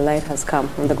shine, for your light has come,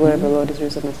 and the glory of the Lord is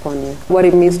risen upon you. What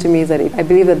it means to me is that I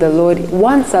believe that the Lord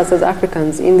wants us as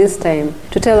Africans in this time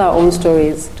to tell our own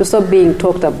stories, to stop being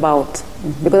talked about.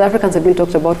 Because Africans have been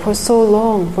talked about for so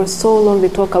long.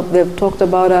 They've talked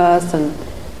about us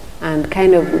and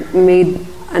kind of made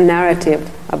a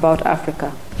narrative about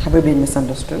Africa. Have we been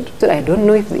misunderstood? So I don't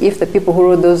know if the people who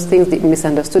wrote those things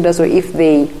misunderstood us, or if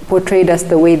they portrayed us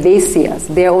the way they see us,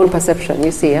 their own perception, you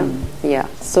see, yeah.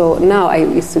 So now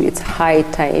it's high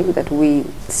time that we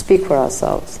speak for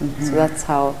ourselves. So that's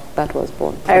how that was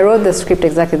born. I wrote the script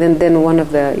exactly, then one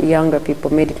of the younger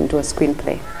people made it into a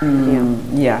screenplay.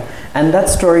 Yeah, and that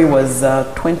story was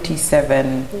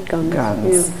 27 Guns.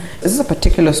 Yeah. This is a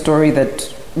particular story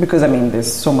that, because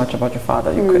there's so much about your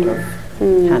father you could have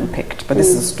handpicked, but this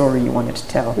is a story you wanted to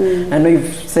tell. I know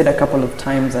you've said a couple of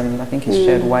times, and I think he's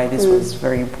shared why this was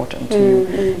very important to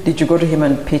you. Did you go to him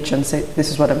and pitch and say,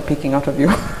 this is what I'm picking out of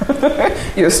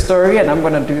your story, and I'm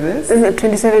going to do this?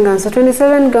 27 Guns. So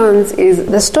 27 Guns is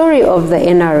the story of the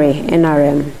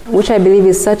NRM, which I believe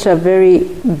is such a very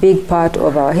big part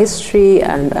of our history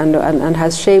and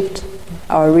has shaped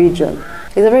our region.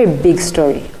 It's a very big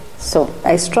story. So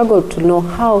I struggled to know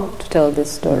how to tell this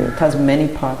story. It has many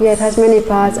parts. Yeah, it has many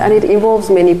parts, and it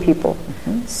involves many people.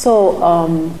 So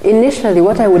initially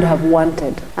what I would have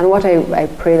wanted, and what I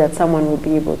pray that someone would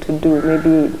be able to do,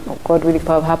 maybe, God willing,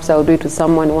 perhaps I'll do it to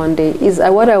someone one day, is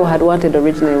what I had wanted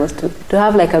originally was to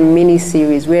have like a mini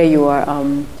series where you are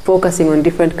focusing on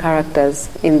different characters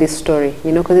in this story,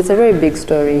 because it's a very big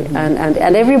story, and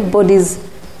everybody's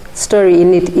story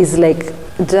in it is like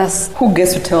just... Who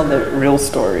gets to tell the real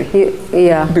story?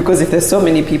 Yeah. Because if there's so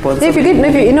many people... Of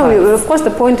course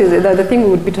the point is that the thing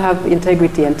would be to have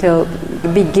integrity and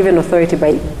be given authority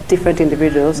by different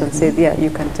individuals and say, yeah,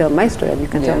 you can tell my story, and you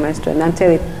can tell my story, and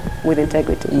tell it with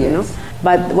integrity,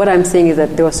 But what I'm saying is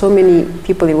that there were so many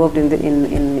people involved in the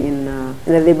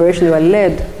liberation. They were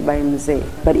led by Mzee,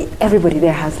 but everybody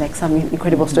there has like some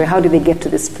incredible story. How did they get to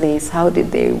this place?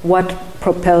 What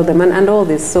propelled them, and all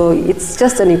this? So it's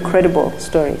just an incredible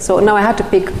story. So now I had to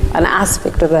pick an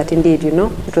aspect of that. Indeed,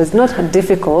 it was not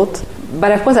difficult,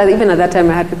 but of course, even at that time,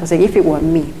 I had people saying, if it were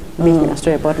me making a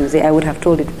story about Mzee, I would have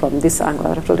told it from this angle. I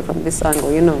would have told it from this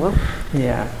angle.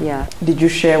 Yeah. Did you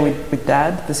share with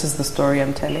Dad? This is the story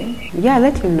I'm telling. Yeah, I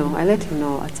let him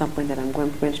know at some point that I'm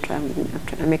going to try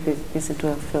and make this into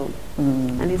a film.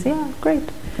 And he said, yeah, great.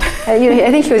 I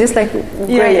think he was just like,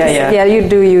 great. Yeah, you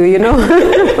do you.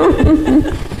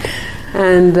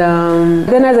 And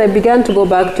then as I began to go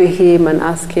back to him and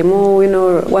ask him,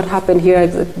 what happened here?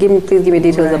 Please give me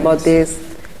details about this.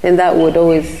 And that would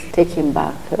always take him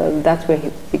back. That's where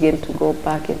he began to go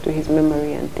back into his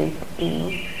memory and think,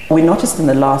 We noticed in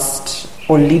the last,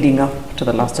 or leading up to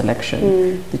the last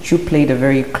election, that you played a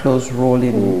very close role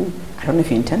in, I don't know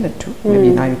if you intended to, maybe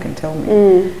now you can tell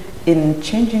me, in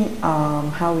changing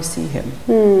how we see him,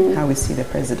 how we see the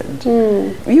president.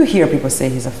 You hear people say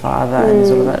he's a father and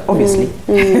all of that. Obviously,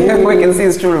 we can see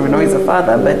his children, we know he's a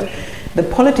father, but the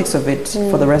politics of it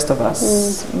for the rest of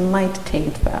us might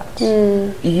taint that.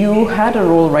 You had a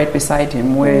role right beside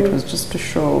him where it was just to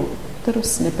show little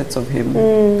snippets of him,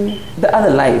 the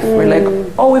other life. We're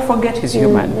like, oh, we forget he's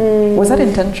human. Was that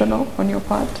intentional on your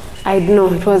part?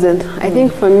 No, it wasn't. I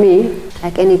think for me,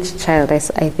 like any child, I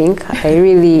think I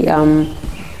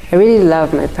really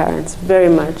love my parents very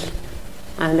much,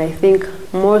 and I think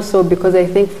more so because I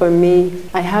think for me,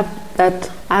 I have that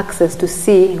access to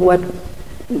see what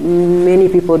many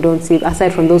people don't see,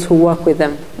 aside from those who work with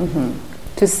them.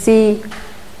 To see.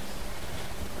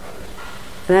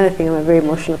 Another thing, I'm a very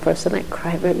emotional person. I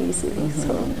cry very easily.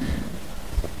 So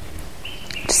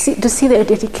to see their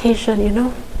dedication, you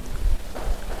know.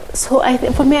 So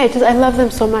for me, I love them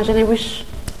so much, and I wish.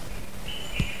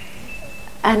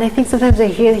 And I think sometimes I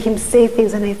hear him say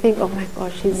things, and I think, oh my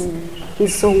gosh,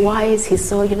 he's so wise. He's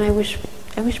so, you know. I wish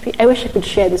I could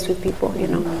share this with people, you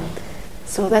know.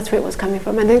 So that's where it was coming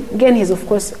from. And again, he's of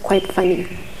course quite funny.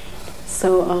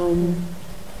 So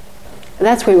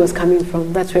that's where it was coming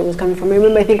from. I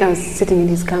remember, I think I was sitting in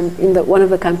his camp in one of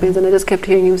the campaigns, and I just kept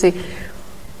hearing him say,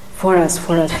 "For us,"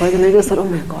 and I just thought, oh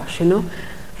my gosh, you know.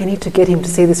 I need to get him to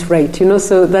say this right, you know.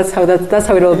 So that's how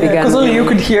it all began. Because only you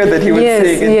could hear that he was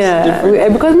saying it. Yeah,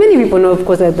 because many people know, of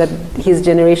course, that his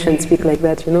generation speak like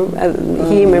that, you know. I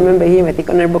remember him. I think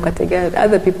Honorable Katega,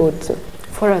 other people would say,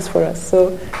 for us.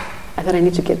 So I thought I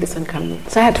need to get this on camera.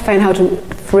 So I had to find how to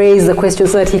phrase the question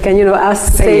so that he can, you know,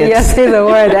 say the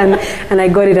word, and I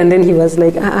got it, and then he was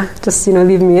like, just, you know,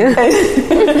 leave me.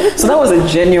 So that was a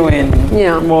genuine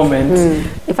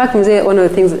moment. In fact, one of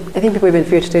the things, I think people even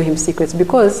fear to tell him secrets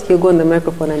because he'll go on the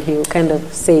microphone and he'll kind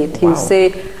of say it. He'll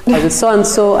say, I was with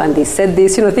so-and-so and they said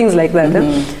this, you know, things like that.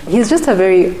 He's just a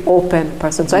very open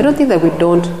person. So I don't think that we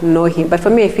don't know him. But for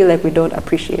me, I feel like we don't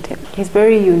appreciate him. He's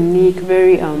very unique,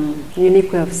 very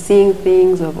unique way of seeing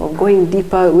things, of going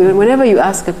deeper. Whenever you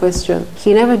ask a question,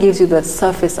 he never gives you the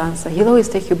surface answer. He'll always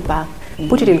take you back,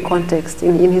 put it in context,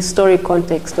 in historic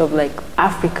context of like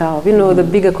Africa, of, you know, the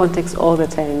bigger context all the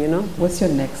time, you know. What's your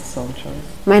next song choice?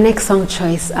 My next song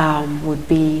choice would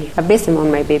be, I base them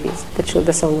on my babies,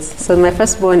 the songs. So my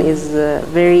firstborn is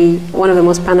one of the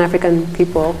most Pan-African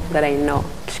people that I know.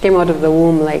 She came out of the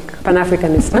womb like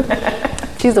Pan-Africanist.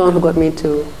 She's the one who got me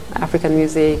into African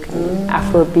music,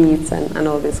 Afro beats and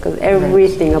all this, because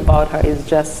everything about her is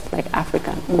just like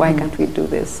African. Why can't we do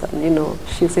this? And, you know,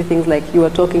 she'll say things like, you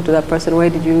were talking to that person, why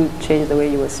did you change the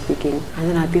way you were speaking? And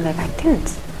then I'd be like, I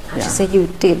didn't. And she'd say, you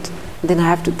did. And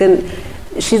then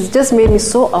she's just made me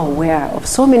so aware of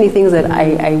so many things that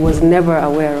I was never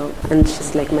aware of, and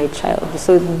she's like my child.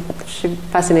 So she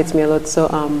fascinates me a lot. So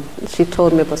she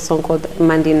told me of a song called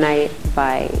Mandi Naye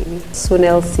by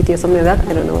Sunel City or something like that.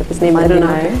 I don't know what his name is. I don't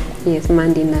know. Yes,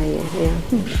 Mandi Naye.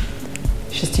 Yeah.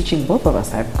 She's teaching both of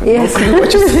us. I've got no clue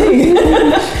what you're saying.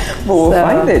 But we'll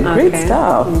find it. Great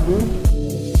stuff.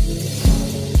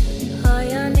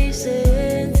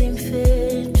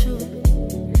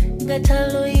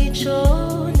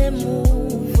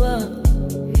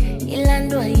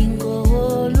 Ilandwa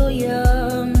ingolo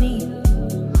yami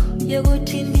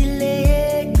yokuthi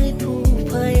ngileke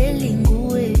phupha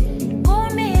elinguwe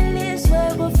kumilizwe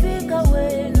kufika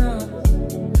wena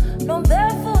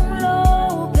nomphefumulo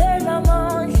uphela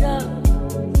amandla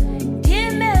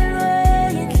ngimelwe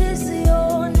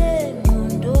inhliziyo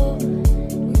nengqondo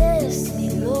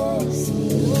nesimilo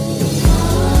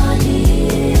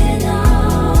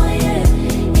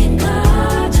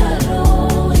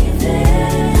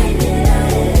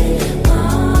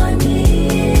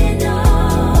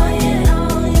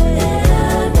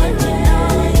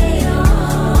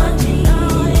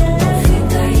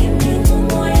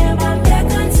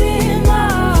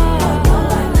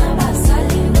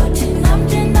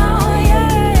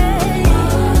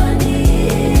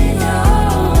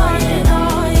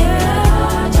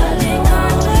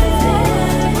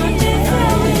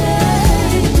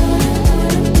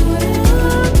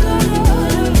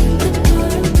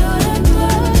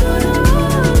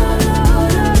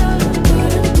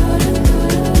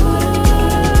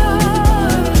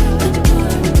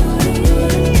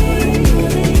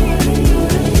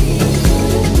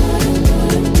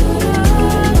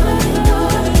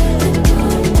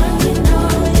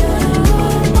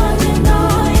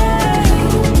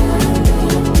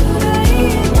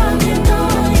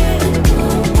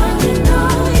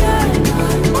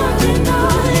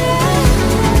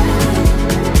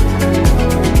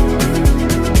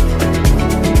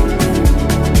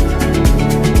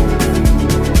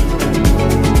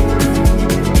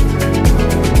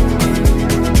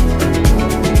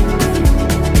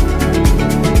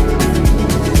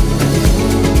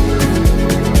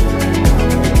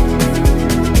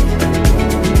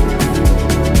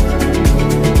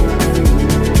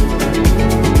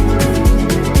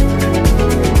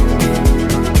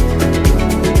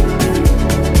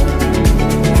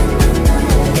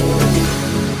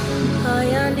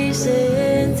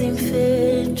izenza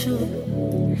imfethu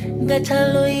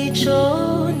ngathalo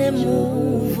itshone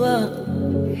muva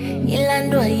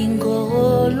ilandwa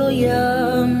ingolo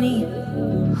yami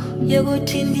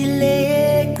yokuthi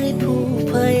ndileqe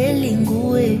iphupha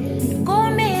elinguwe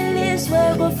kumilizwe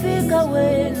kufika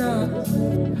wena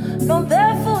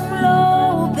nomphefumulo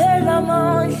uphela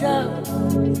amandla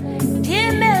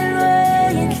ndimelwe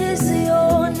inhliziyo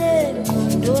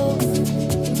nengqondo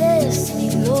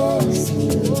nesilo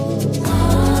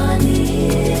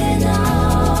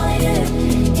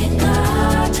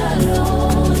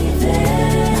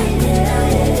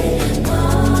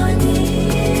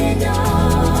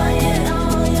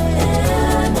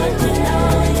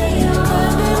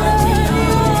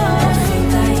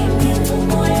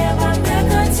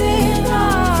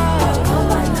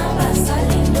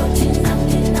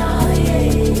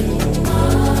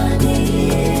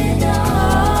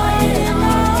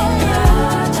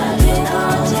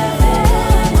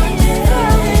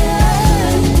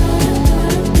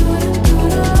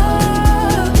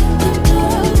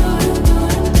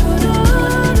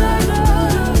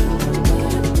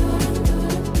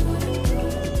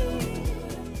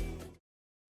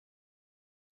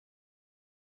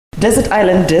Desert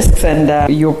Island Discs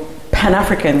and your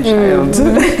Pan-African child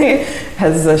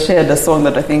has shared a song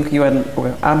that I think you and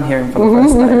I'm hearing for the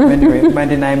first time anyway,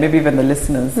 Mandy and I, maybe even the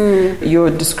listeners. Your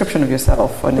description of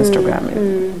yourself on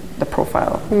Instagram, the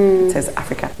profile, it says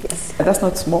Africa. Yes. That's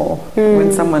not small.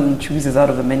 When someone chooses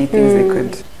out of the many things they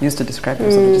could use to describe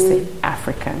themselves, they just say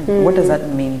African. What does that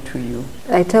mean to you?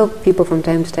 I tell people from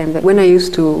time to time that when I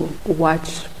used to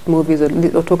watch movies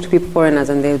or talk to people, foreigners,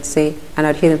 and they would say, and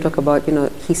I'd hear them talk about,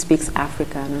 he speaks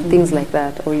African and things like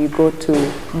that, or you go to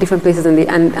different places and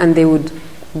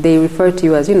they refer to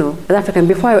you as, as African.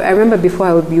 You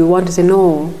want to say,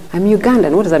 no, I'm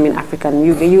Ugandan. What does that mean, African? I'm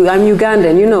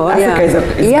Ugandan, Africa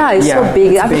is so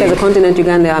big. Africa is a continent,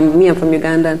 Uganda. I'm from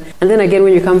Uganda. And then again,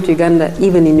 when you come to Uganda,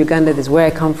 even in Uganda, there's where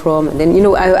I come from. And then,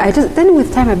 then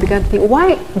with time I began to think,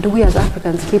 why do we as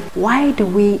Africans why do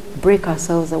we break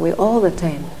ourselves away all the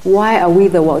time? Why are we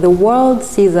the world? The world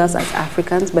sees us as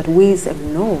Africans, but we say,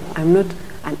 no, I'm not.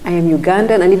 And I am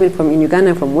Ugandan, and even in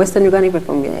Uganda, from Western Uganda, even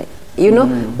from,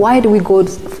 why do we go,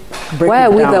 why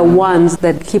are we the ones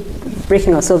that keep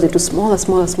breaking ourselves into smaller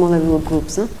little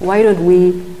groups? Huh? Why don't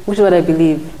we, which is what I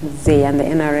believe they and the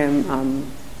NRM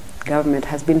government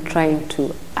has been trying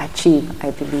to achieve,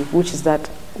 I believe, which is that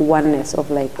oneness of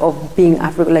being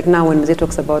African. Like now when Mzee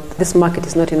talks about this market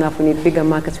is not enough, we need bigger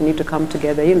markets, we need to come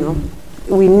together,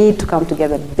 we need to come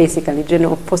together basically,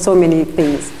 for so many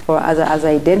things, for as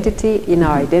identity, in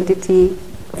our identity,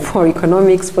 for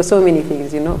economics, for so many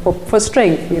things, for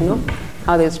strength,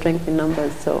 how there's strength in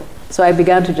numbers. So I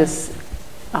began to just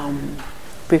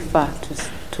prefer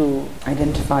to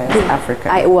identify as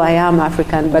African. I am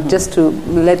African, but just to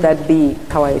let that be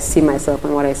how I see myself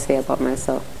and what I say about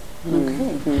myself.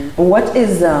 Okay. What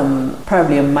is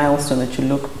probably a milestone that you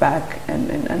look back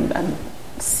and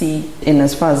see in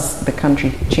as far as the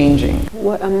country changing?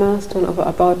 What a milestone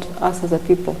about us as a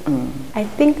people. I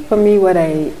think for me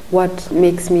what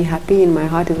makes me happy in my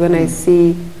heart is when I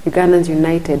see Ugandans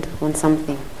united on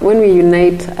something. When we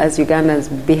unite as Ugandans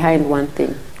behind one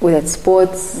thing, whether it's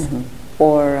sports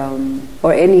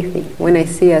or anything, when I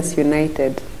see us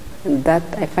united, that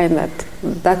I find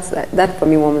that for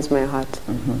me warms my heart.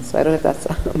 So I don't know if that's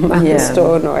a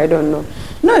milestone or I don't know.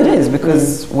 No, it is,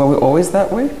 because were we always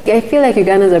that way? I feel like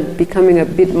Ugandans are becoming a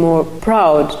bit more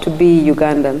proud to be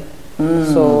Ugandan.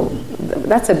 So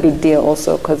that's a big deal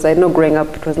also, because I know growing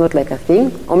up it was not like a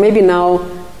thing. Or maybe now,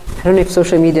 I don't know if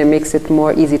social media makes it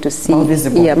more easy to see. More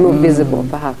visible. Yeah, more visible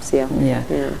perhaps, yeah.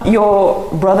 Your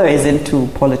brother is into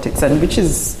politics, and which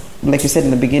is, like you said in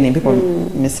the beginning, people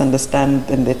misunderstand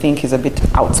and they think he's a bit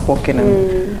outspoken.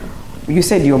 And you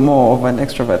said you're more of an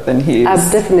extrovert than he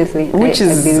is. Definitely. Which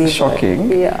is shocking.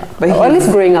 That. Yeah. But or at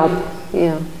least growing up,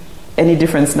 yeah. Any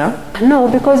difference now? No,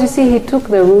 because you see, he took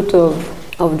the route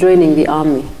of joining the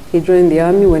army. He joined the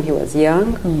army when he was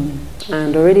young.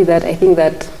 And already that, I think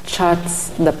that charts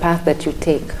the path that you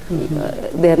take.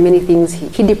 There are many things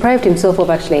he deprived himself of,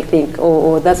 actually, I think,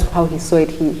 or that's how he saw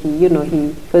it. He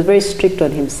was very strict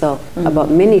on himself about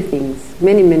many things,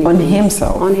 many on things.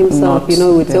 On himself,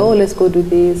 would say, oh, let's go do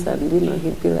this, and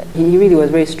he'd be like, he really was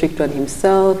very strict on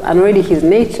himself. And already his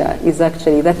nature is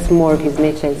actually, that's more of his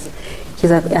nature.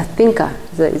 He's a thinker.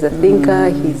 He's a thinker.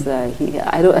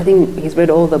 I think he's read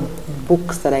all the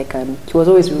books that I can. He was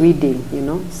always reading, you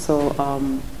know. So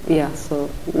So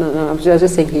no, I was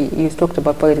just saying you talked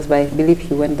about politics, but I believe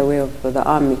he went the way of the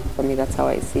army. For me, that's how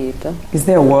I see it. Is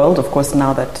there a world, of course,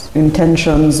 now that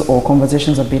intentions or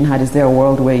conversations have been had, is there a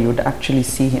world where you would actually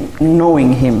see him,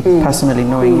 knowing him, personally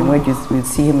knowing him, where you would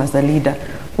see him as the leader,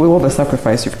 with all the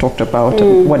sacrifice you've talked about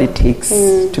and what it takes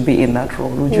to be in that role?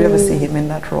 Would you ever see him in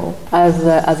that role? As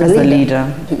a leader?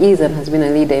 He is and has been a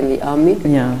leader in the army.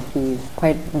 Yeah. He's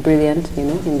quite brilliant, you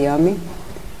know, in the army.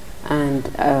 And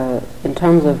in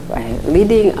terms of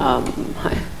leading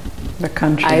the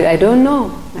country, I don't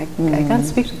know. I can't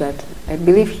speak to that. I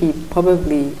believe he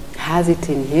probably has it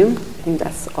in him. I think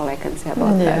that's all I can say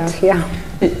about that. Yeah.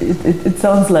 It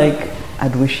sounds like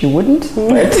I'd wish he wouldn't.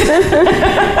 But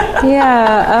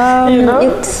yeah. You know?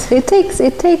 It takes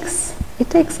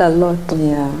a lot.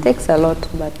 Yeah. It takes a lot,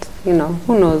 but you know,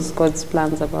 who knows God's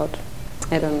plans about?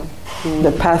 I don't know.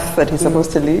 The path that he's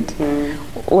supposed to lead.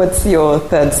 What's your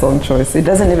third song choice? It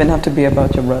doesn't even have to be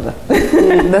about your brother.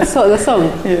 The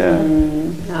song. Yeah.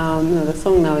 No, the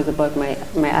song now is about my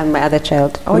other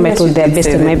child. Oh, yes, they're based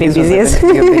on my babies. Yes.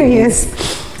 Yes.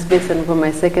 It's based on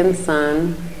my second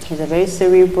son. He's a very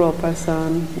cerebral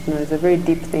person. You know, he's a very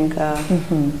deep thinker.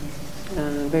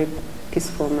 Very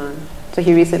peaceful man. So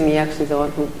he recently actually is the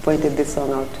one who pointed this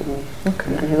song out to me.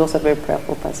 Okay. And he's also a very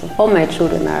prayerful person. All my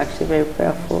children are actually very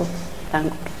prayerful. Thank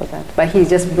God for that. But he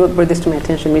just brought this to my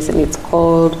attention recently. I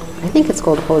think it's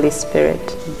called Holy Spirit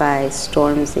by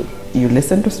Stormzy. You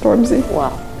listen to Stormzy?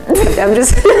 Wow. I'm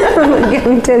just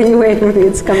I'm telling you where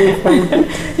it's coming from.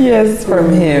 Yes,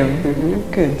 from him.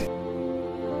 Good.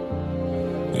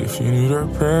 If you need a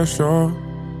pressure,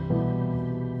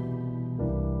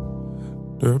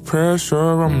 the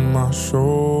pressure on my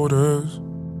shoulders,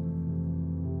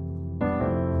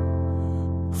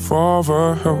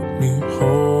 Father, help me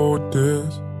hold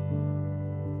this,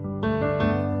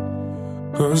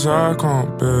 'cause I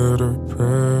can't bear the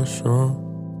pressure.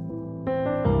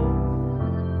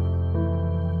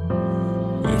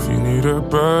 If you need a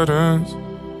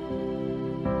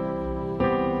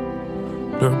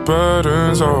the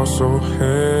burdens are so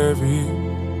heavy,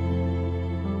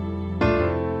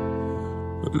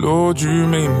 but Lord, you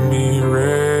made me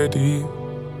ready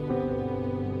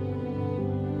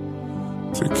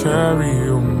to carry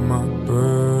all my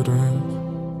burdens.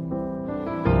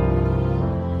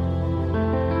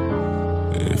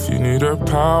 If you need a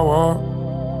power,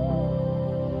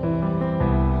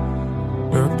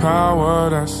 the power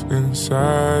that's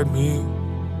inside me,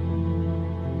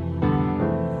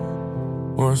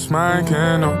 what's mine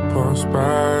cannot pass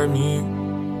by me.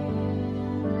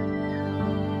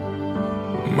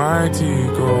 Mighty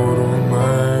God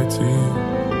Almighty,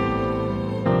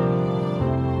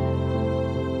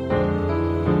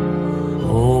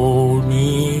 hold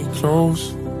me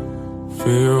close,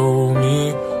 fill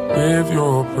me with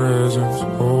your presence,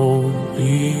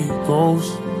 Holy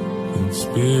Ghost in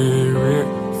spirit.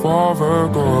 Father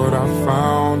God, I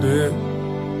found it.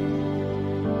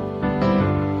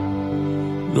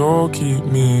 Lord, keep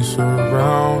me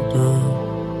surrounded.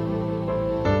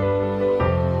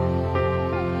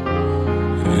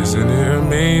 Isn't it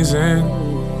amazing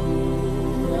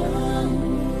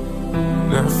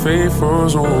that faith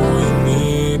was all we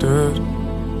needed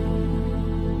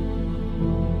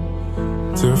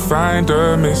to find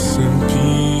the missing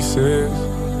pieces?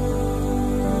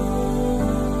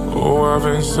 Oh, I've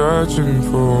been searching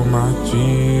for my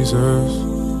Jesus.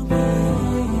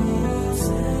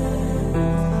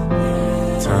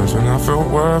 Times when I felt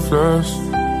worthless,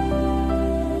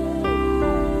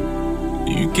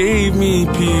 you gave me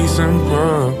peace and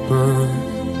purpose.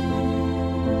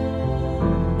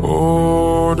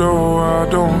 Although I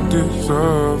don't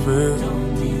deserve it,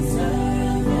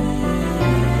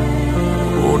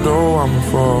 although I'm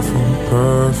far from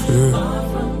perfect,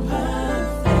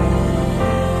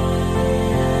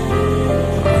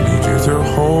 I need you to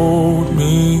hold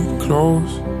me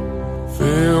close,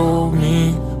 fill me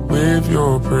with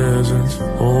your presence,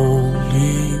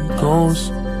 Holy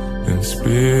Ghost in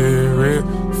spirit.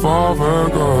 Father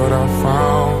God, I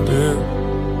found it.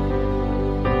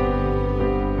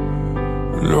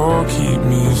 Lord, keep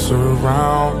me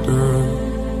surrounded.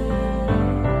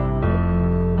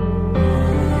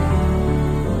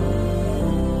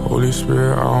 Holy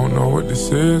Spirit, I don't know what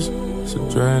this is. It's a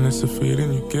joy, it's a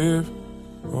feeling you give.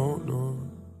 Oh Lord.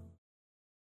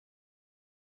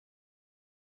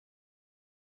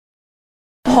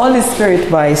 Holy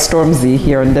Spirit by Stormzy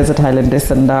here on Desert Island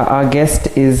and our guest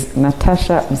is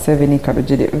Natasha Museveni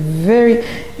Karugire.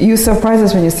 You surprise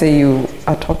us when you say you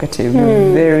are talkative.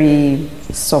 You're very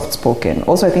soft-spoken.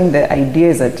 Also, I think the idea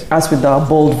is that us with our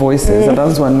bold voices, that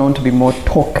us who are known to be more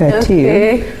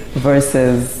talkative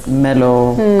versus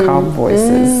mellow, calm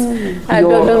voices.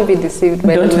 Don't be deceived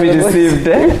by Don't be deceived.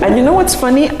 And you know what's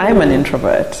funny? I'm an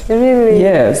introvert. Really?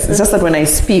 Yes. It's just that when I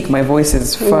speak, my voice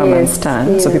is firm and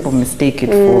stand, so people mistake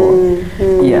it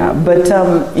for... Yeah.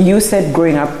 But you said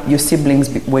growing up, your siblings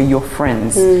were your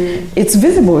friends. It's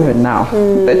visible here now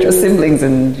that your siblings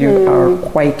and you are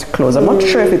quite close. I'm not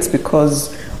sure if it's because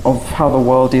of how the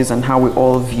world is and how we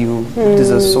all view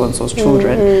these as so-and-so's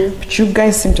children. But you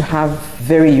guys seem to have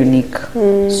very unique,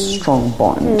 strong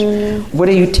bond. What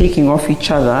are you taking off each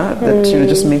other that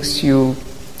just makes you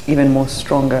even more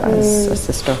stronger as a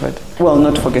sisterhood? Well,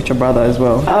 not to forget your brother as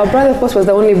well. Our brother, of course, was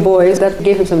the only boy. That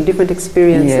gave him some different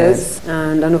experiences.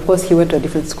 And of course, he went to a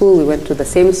different school. We went to the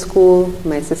same school,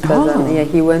 my sisters. And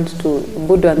he went to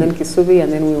Budo and then Kisubi,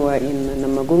 and then we were in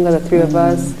Namagunga, the three of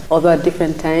us, although at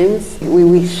different times.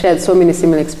 We shared so many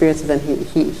similar experiences, and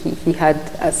he had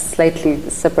slightly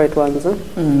separate ones.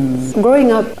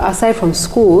 Growing up, aside from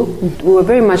school, we were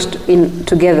very much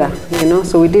together,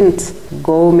 so we didn't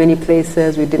go many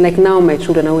places. We didn't, like now my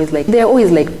children are always they're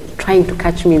always trying to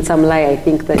catch me in some lie, I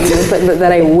think, that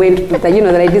that I went, that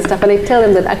I did stuff, and I tell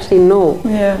them that actually no,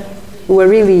 we were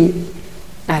really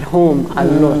at home a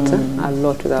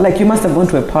lot without. Like you must have gone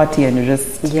to a party and you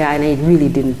just... Yeah, and I really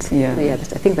didn't. Yeah, I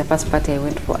think the first party I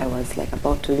went for, I was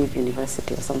about to leave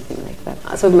university or something like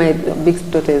that. So my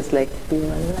big daughter is like, you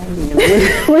are lying.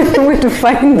 I'm going to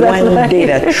find that one day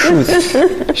the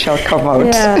truth shall come out.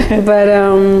 Yeah,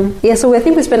 but so I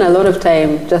think we spent a lot of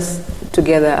time just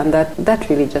together, and that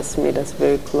really just made us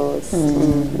very close,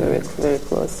 very, very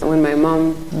close. And when my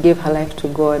mom gave her life to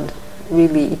God,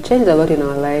 really it changed a lot in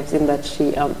our lives, in that she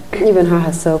even her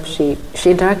herself, she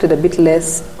interacted a bit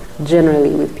less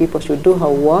generally with people. She would do her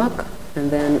work and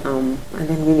then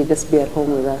really just be at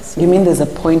home with us. You mean there's a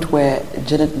point where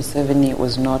Janet Museveni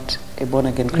was not a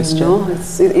born-again Christian? No,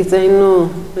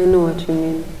 I know what you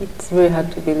mean. It's very hard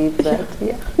to believe that.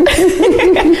 Yeah.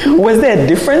 Was there a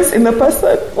difference in the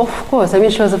person? Of course. I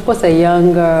mean, she was of course a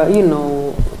younger,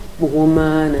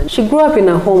 woman, and she grew up in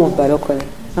a home of Barokole.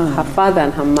 Her father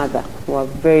and her mother were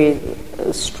very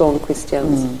strong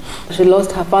Christians. She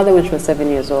lost her father when she was 7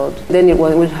 years old. Then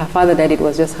when her father died, it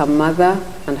was just her mother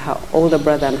and her older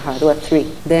brother and her. There were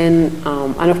three. Then,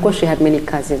 and of course she had many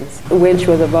cousins. When she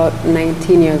was about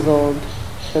 19 years old,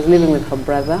 she was living with her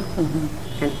brother,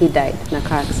 and he died in a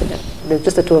car accident. There were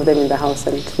just the two of them in the house,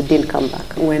 and he didn't come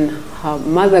back. When her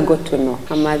mother got to know,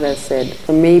 her mother said,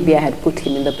 so maybe I had put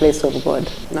him in the place of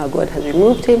God. Now God has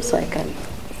removed him, so I can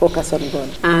focus on God.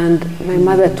 And my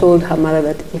mother told her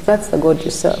mother that if that's the God you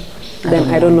serve, then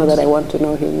I don't know that I want to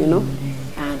know him,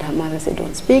 And her mother said,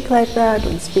 don't speak like that,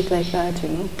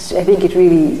 I think it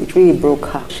really broke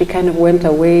her. She kind of went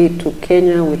away to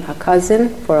Kenya with her cousin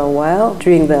for a while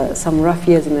during some rough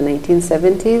years in the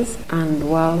 1970s.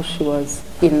 And while she was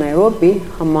in Nairobi,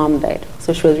 her mom died.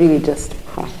 So she was really just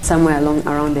her. Somewhere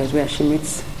around there is where she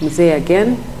meets Mzee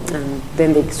again, and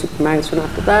then they married soon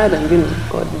after that, and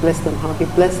God bless them how he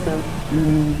blessed them.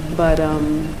 But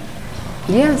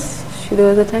yes, there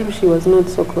was a time she was not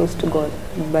so close to God,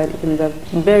 but in the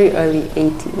very early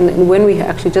 80s, when we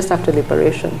actually just after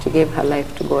liberation, she gave her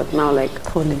life to God. Now,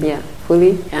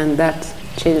 fully, and that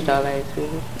changed our lives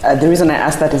really. The reason I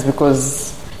asked that is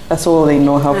because that's all they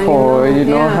know her for.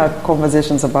 Her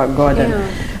conversations about God, and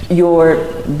your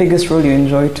biggest role you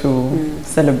enjoy to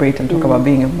celebrate and talk about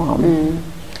being a mom.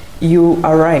 You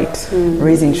are right.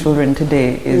 Raising children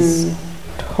today is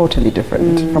totally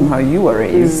different from how you were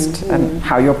raised and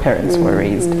how your parents were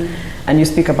raised. And you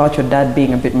speak about your dad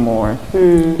being a bit more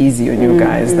easy on you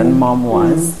guys than mom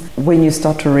was. When you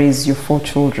start to raise your 4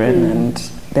 children and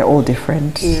they're all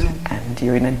different and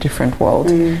you're in a different world,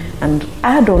 and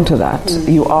add on to that,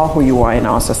 you are who you are in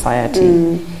our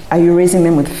society. Are you raising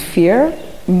them with fear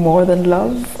more than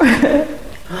love?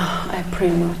 I pray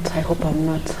not. I hope I'm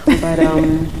not. But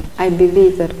I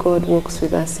believe that God works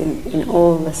with us in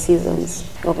all the seasons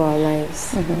of our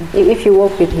lives. If you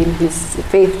walk with Him, He's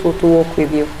faithful to walk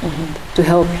with you, to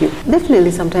help you.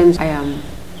 Definitely, sometimes I'm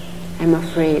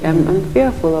afraid. I'm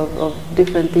fearful of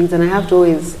different things, and I have to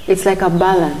always. It's like a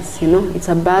balance, It's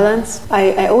a balance.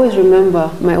 I always remember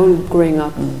my own growing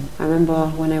up. I remember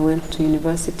when I went to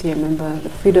university. I remember the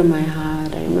freedom I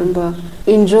had. I remember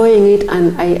enjoying it,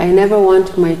 and I never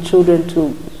want my children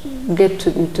to get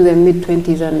to their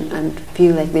mid-20s and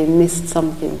feel like they missed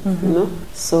something,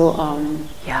 So,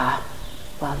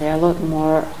 well, there are a lot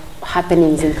more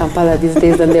happenings in Kampala these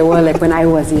days than there were like when I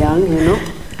was young,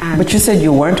 And but you said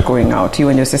you weren't going out. You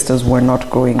and your sisters were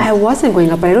not going out. I wasn't going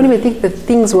out, but I don't even think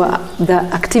the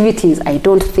activities, I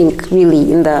don't think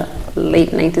really in the late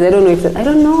 90s. I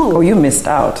don't know. Oh, you missed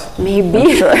out.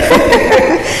 Maybe. Sure.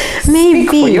 Maybe. Speak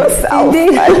for yourself.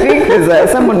 I think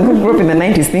as someone who grew up in the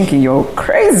 90s thinking you're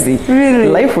crazy. Really?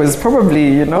 Life was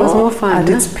probably, It was more fun. at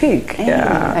its peak.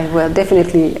 Yeah. Well,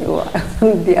 definitely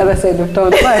the other side of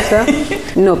town.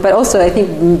 But no, but also I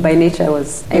think by nature I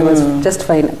was just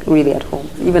fine really at home.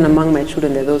 Even among my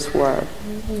children, there are those who are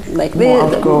like more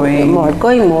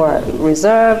outgoing, more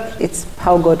reserved. It's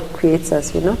how God creates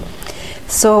us,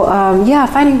 So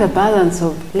finding the balance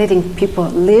of letting people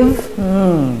live,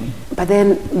 but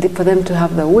then for them to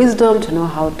have the wisdom to know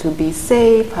how to be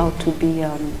safe, how to be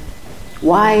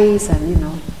wise, and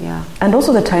And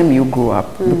also the time you grew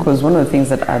up, because one of the things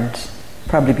that I'd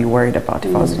probably be worried about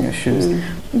if I was in your shoes,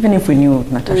 even if we knew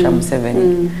Natasha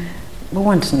Museveni, we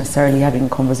weren't necessarily having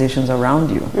conversations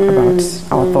around you about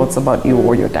our thoughts about you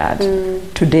or your dad.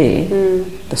 Today,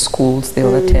 the schools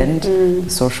they'll attend,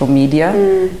 social media,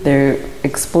 they're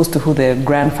exposed to who their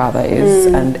grandfather is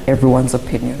and everyone's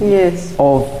opinion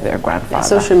of their grandfather.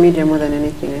 Social media more than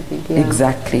anything, I think. Yeah.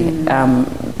 Exactly.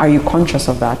 Are you conscious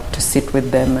of that, to sit with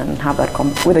them and have that,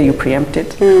 whether you preempt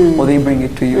it or they bring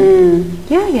it to you?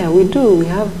 Yeah, we do. We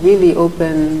have really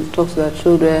open talks with our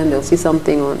children. They'll see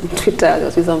something on Twitter,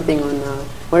 they'll see something on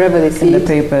wherever they see in the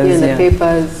papers. In the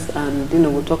papers, and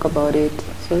we'll talk about it.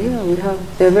 So we have.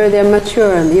 They're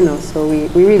mature, and so we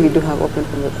really do have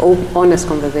honest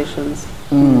conversations.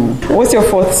 What's your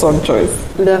fourth song choice?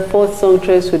 The fourth song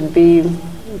choice would be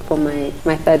for my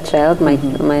third child, my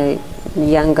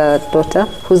younger daughter,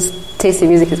 whose taste in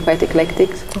music is quite eclectic.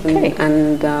 Okay.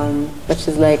 But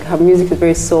she's like, her music is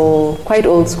very soul, quite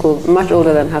old school, much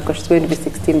older than her because she's going to be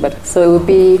 16. But so it would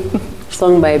be a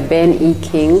song by Ben E.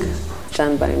 King,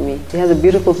 Stand By Me. She has a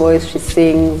beautiful voice, she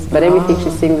sings, but everything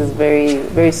she sings is very,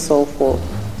 very soulful.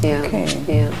 Yeah. Okay.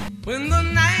 Yeah. When the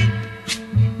night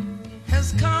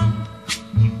has come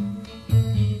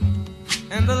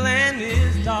and the land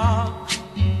is dark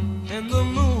and the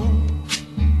moon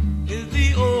is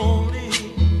the only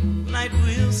light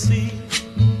we'll see.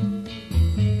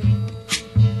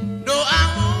 No, I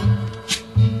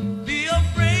won't be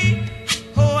afraid.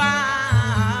 Oh,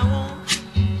 I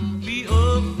won't be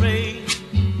afraid.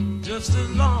 Just as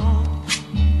long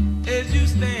as you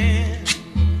stand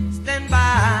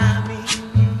by me.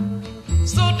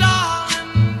 So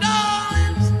darling,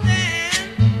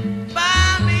 stand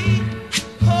by me.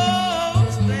 Oh,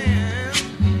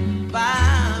 stand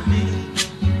by me.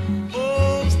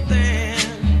 Oh, stand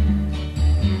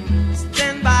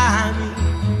by me.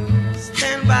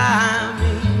 Stand by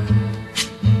me.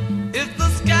 If the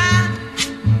sky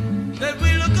that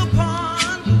we look upon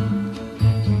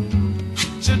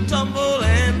should tumble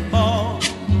and fall,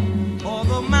 or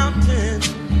the mountain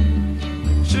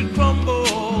should crumble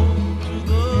to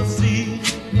the sea,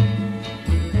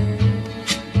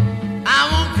 I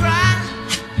won't cry,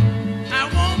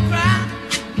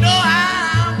 no,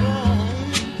 I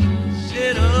won't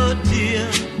shed a tear,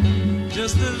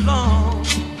 just as long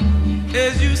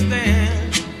as you stand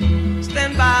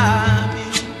by me.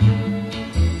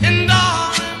 And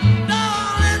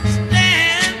darling,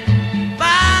 stand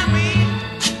by me.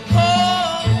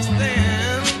 Oh,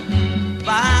 stand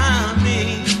by me.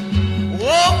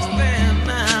 Oh, stand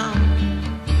now.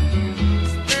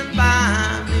 Stand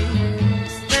by me.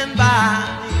 Stand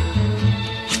by me.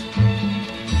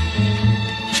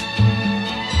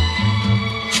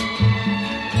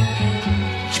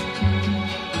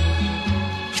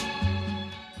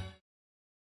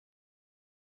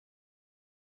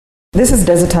 This is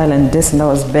Desert Island Disc, and that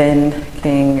was Ben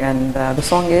King, and the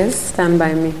song is Stand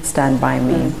By Me. Stand By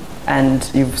Me. And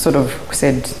you've sort of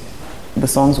said the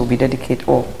songs will be dedicated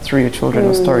through your children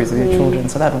or stories of your children,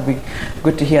 so that would be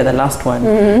good to hear the last one,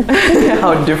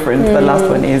 how different the last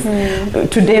one is.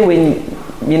 Today, when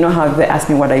how they ask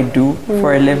me what I do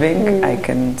for a living, I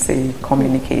can say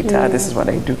communicator, this is what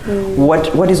I do.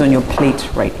 What is on your plate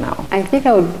right now? I think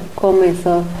I would call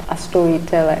myself a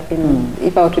storyteller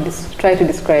if I were to try to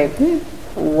describe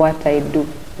what I do.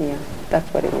 Yeah,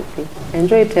 that's what it would be. I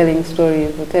enjoy telling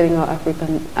stories, or telling our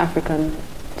African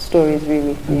stories,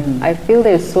 really. Yeah. I feel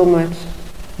there's so much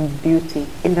beauty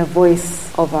in the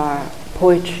voice of our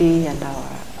poetry and our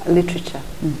literature.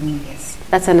 Yes.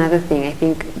 That's another thing I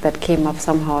think that came up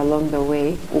somehow along the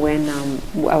way when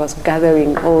I was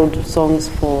gathering old songs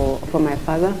for my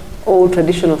father, old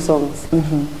traditional songs.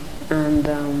 And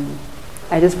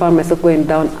I just found myself going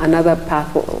down another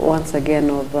path once again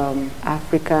of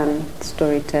African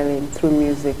storytelling through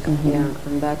music. Yeah,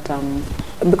 and that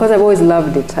because I've always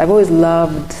loved it. I've always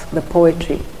loved the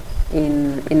poetry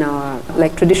in our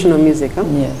like traditional music. Huh?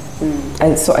 Yes.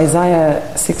 And so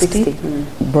Isaiah 60,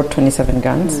 brought 27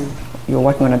 guns. You're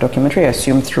working on a documentary, I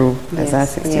assume, through Isaiah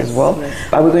 60 as well.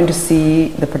 Yes. Are we going to see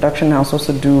the production house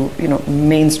also do,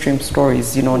 mainstream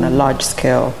stories, on a large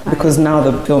scale? Because now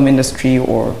the film industry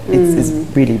is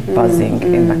really buzzing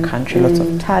in the country. Lots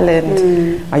of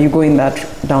talent. Are you going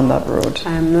down that road?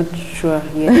 I'm not sure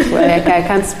yet. Well, I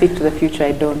can't speak to the future.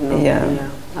 I don't know. Yeah.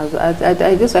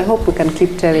 I hope we can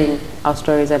keep telling our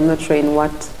stories. I'm not sure in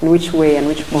which way and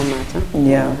which format. Huh?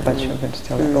 Yeah, but you're going to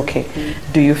tell it. Okay.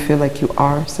 Do you feel like you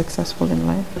are successful in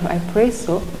life? I pray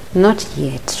so. Not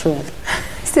yet, sure.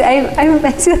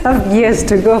 I still have years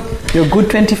to go. You're good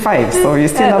 25, so you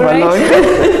still have a long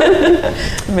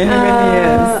many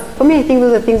years. For me, I think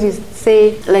those are things you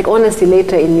say, like honestly,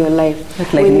 later in your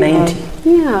life. Like 90.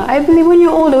 Yeah, I believe when you're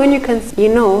older, when you can,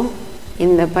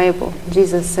 in the Bible,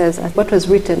 Jesus says, what was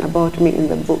written about me in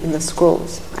the book, in the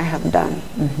scrolls, I have done.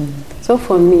 So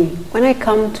for me, when I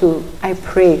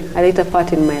pray a later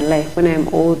part in my life, when I'm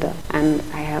older, and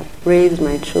I have raised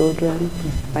my children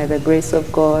by the grace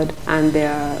of God, and they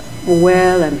are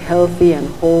well and healthy and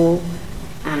whole,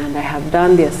 and I have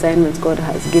done the assignments God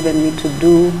has given me to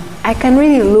do, I can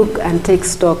really look and take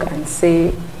stock and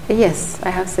say, yes, I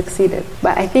have succeeded.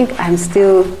 But I think I'm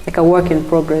still like a work in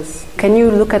progress. Can you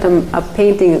look at a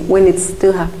painting when it's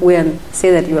still halfway and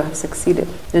say that you have succeeded?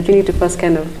 Don't you need to first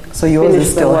kind of So yours is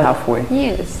still halfway?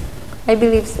 Yes, I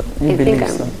believe so. I think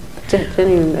I'm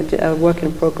genuinely a work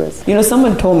in progress.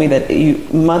 Someone told me that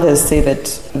mothers say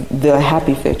that they're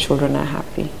happy if their children are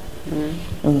happy.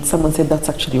 And someone said that's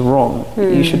actually wrong.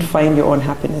 You should find your own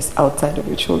happiness outside of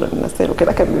your children. And I said, okay,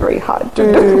 that can be very hard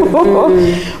to do.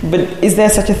 But is there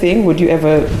such a thing? Would you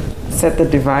ever set the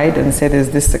divide and say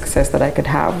there's this success that I could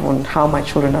have on how my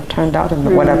children have turned out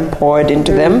and what I've poured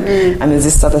into them, and there's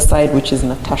this other side which is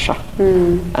Natasha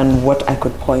and what I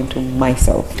could pour into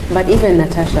myself? But even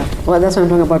Natasha, well, that's what I'm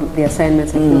talking about, the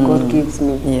assignments I think God gives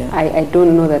me. Yeah. I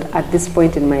don't know that at this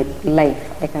point in my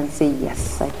life I can say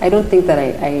yes. I don't think that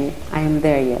I am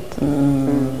there yet.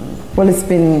 Well, it's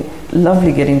been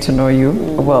lovely getting to know you.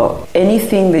 Well,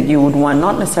 anything that you would want,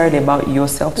 not necessarily about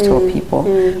yourself to tell people,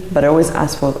 but I always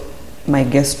ask for my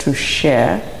guests to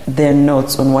share their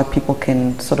notes on what people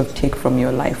can sort of take from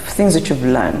your life, things that you've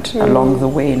learned along the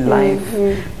way in life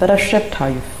that have shaped how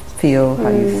you feel, how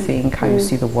you think, how you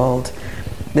see the world,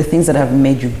 the things that have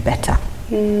made you better,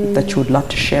 that you would love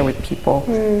to share with people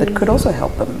that could also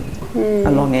help them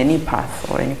along any path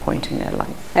or any point in their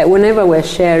life. Whenever we're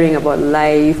sharing about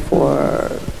life or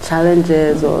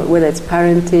challenges, or whether it's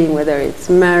parenting, whether it's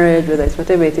marriage, whether it's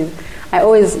whatever it is, I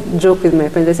always joke with my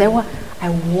friends. I say, well, I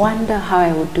wonder how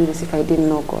I would do this if I didn't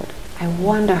know God. I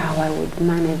wonder how I would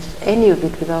manage any of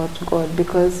it without God,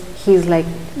 because He's like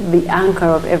the anchor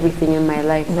of everything in my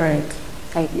life. Right.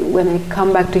 Like when I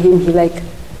come back to Him, He like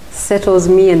settles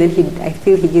me, and then I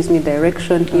feel He gives me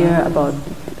direction here about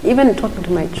even talking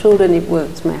to my children, if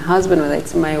it's my husband, whether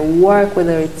it's my work,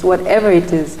 whether it's whatever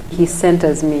it is, He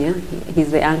centers me.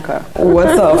 He's the anchor.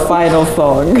 What's our final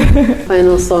song?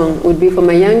 Final song would be for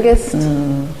my youngest.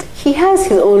 He has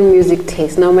his own music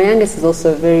taste. Now, my youngest is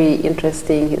also very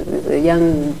interesting. He's a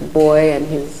young boy, and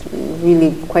he's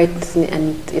really quite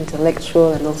an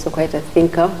intellectual and also quite a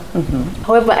thinker.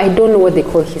 However, I don't know what they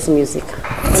call his music.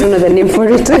 I don't know the name for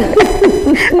it.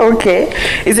 Okay.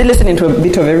 Is he listening to a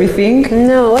bit of everything?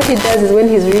 No, what he does is when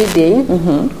he's reading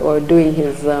or doing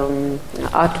his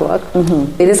artwork,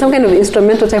 there is some kind of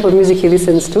instrumental type of music he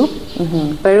listens to,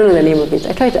 but I don't know the name of it.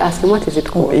 I tried to ask him, what is it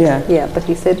called? Yeah, but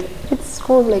he said, it's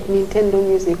called like Nintendo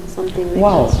music or something like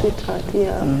that, sweetheart,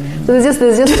 So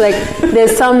there's just like,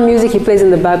 there's some music he plays in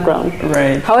the background.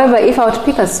 Right. However, if I were to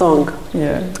pick a song,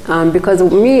 because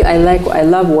me, I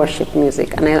love worship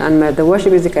music, and the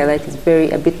worship music I like is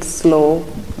a bit slow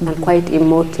and quite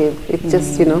emotive. It's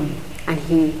just, and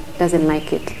he doesn't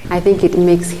like it. I think it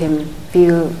makes him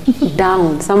feel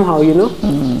down somehow,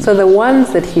 So the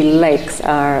ones that he likes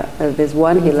are, there's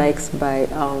one he likes by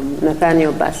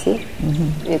Nathaniel Bassey.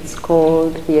 It's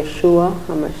called Yeshua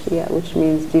HaMashiach, which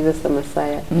means Jesus the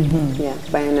Messiah.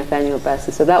 By Nathaniel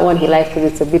Bassey. So that one he likes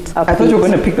because it's a bit upbeat. I thought you were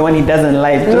going to pick the one he doesn't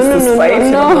like, just to spite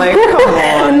him. Like, come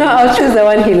on. No, I'll choose the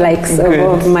one he likes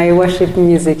of my worship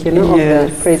music, of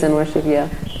the praise and worship,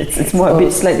 It's more, a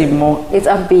bit slightly more... It's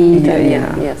upbeat,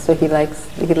 so he likes,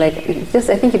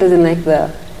 I think he doesn't like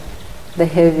the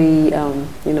heavy,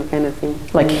 kind of thing.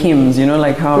 Like hymns,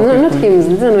 like how... No, not hymns.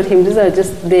 These are not hymns. These are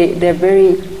just, they're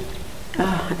very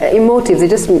Emotive. They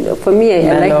just, for me,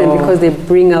 I like them because they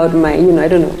bring out my, I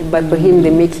don't know. But for him, they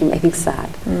make him, I think, sad.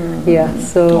 Yeah.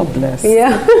 So. God bless.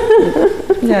 Yeah.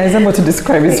 Yeah, he's able to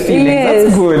describe his feelings. Yes.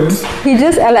 That's good. He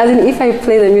just, as in, if I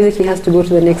play the music, he has to go to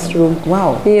the next room.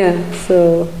 Wow. Yeah.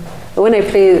 So. When I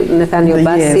play Nathaniel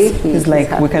Bassi, he's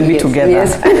like, we can be together.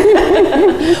 Yes.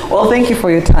 Well, thank you for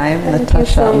your time,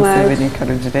 Natasha so Museveni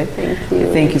Karugire. Thank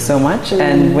you. Thank you so much.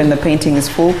 And when the painting is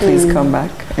full, please come back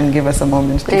and give us a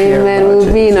moment to hear Amen. about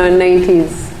We'll be in our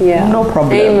 90s. Yeah. No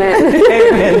problem. Amen.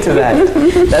 Amen to that.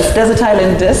 That's Desert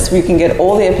Island Discs. You can get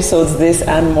all the episodes, this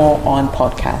and more, on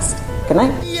podcast. Good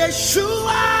night.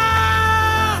 Yeshua,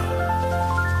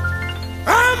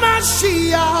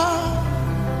 Amashiach,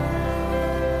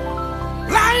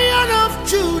 Lion of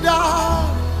Judah,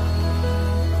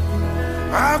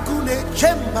 Agune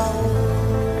Chembao,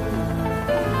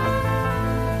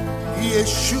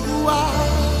 Yeshua,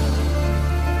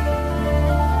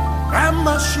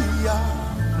 Amashiach,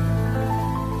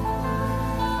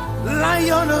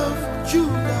 Lion of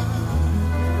Judah,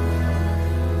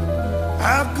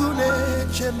 Agune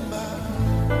Chemba,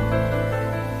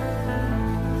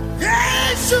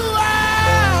 Yeshua,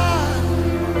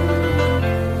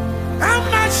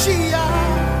 Amashiach,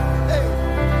 hey.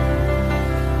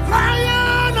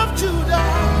 Lion of Judah,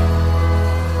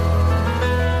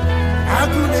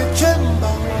 Agune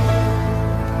Chemba,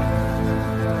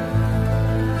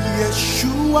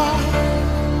 Yeshua,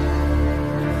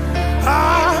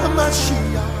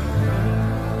 Amashiach,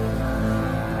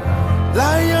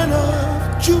 Lion of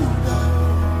Judah,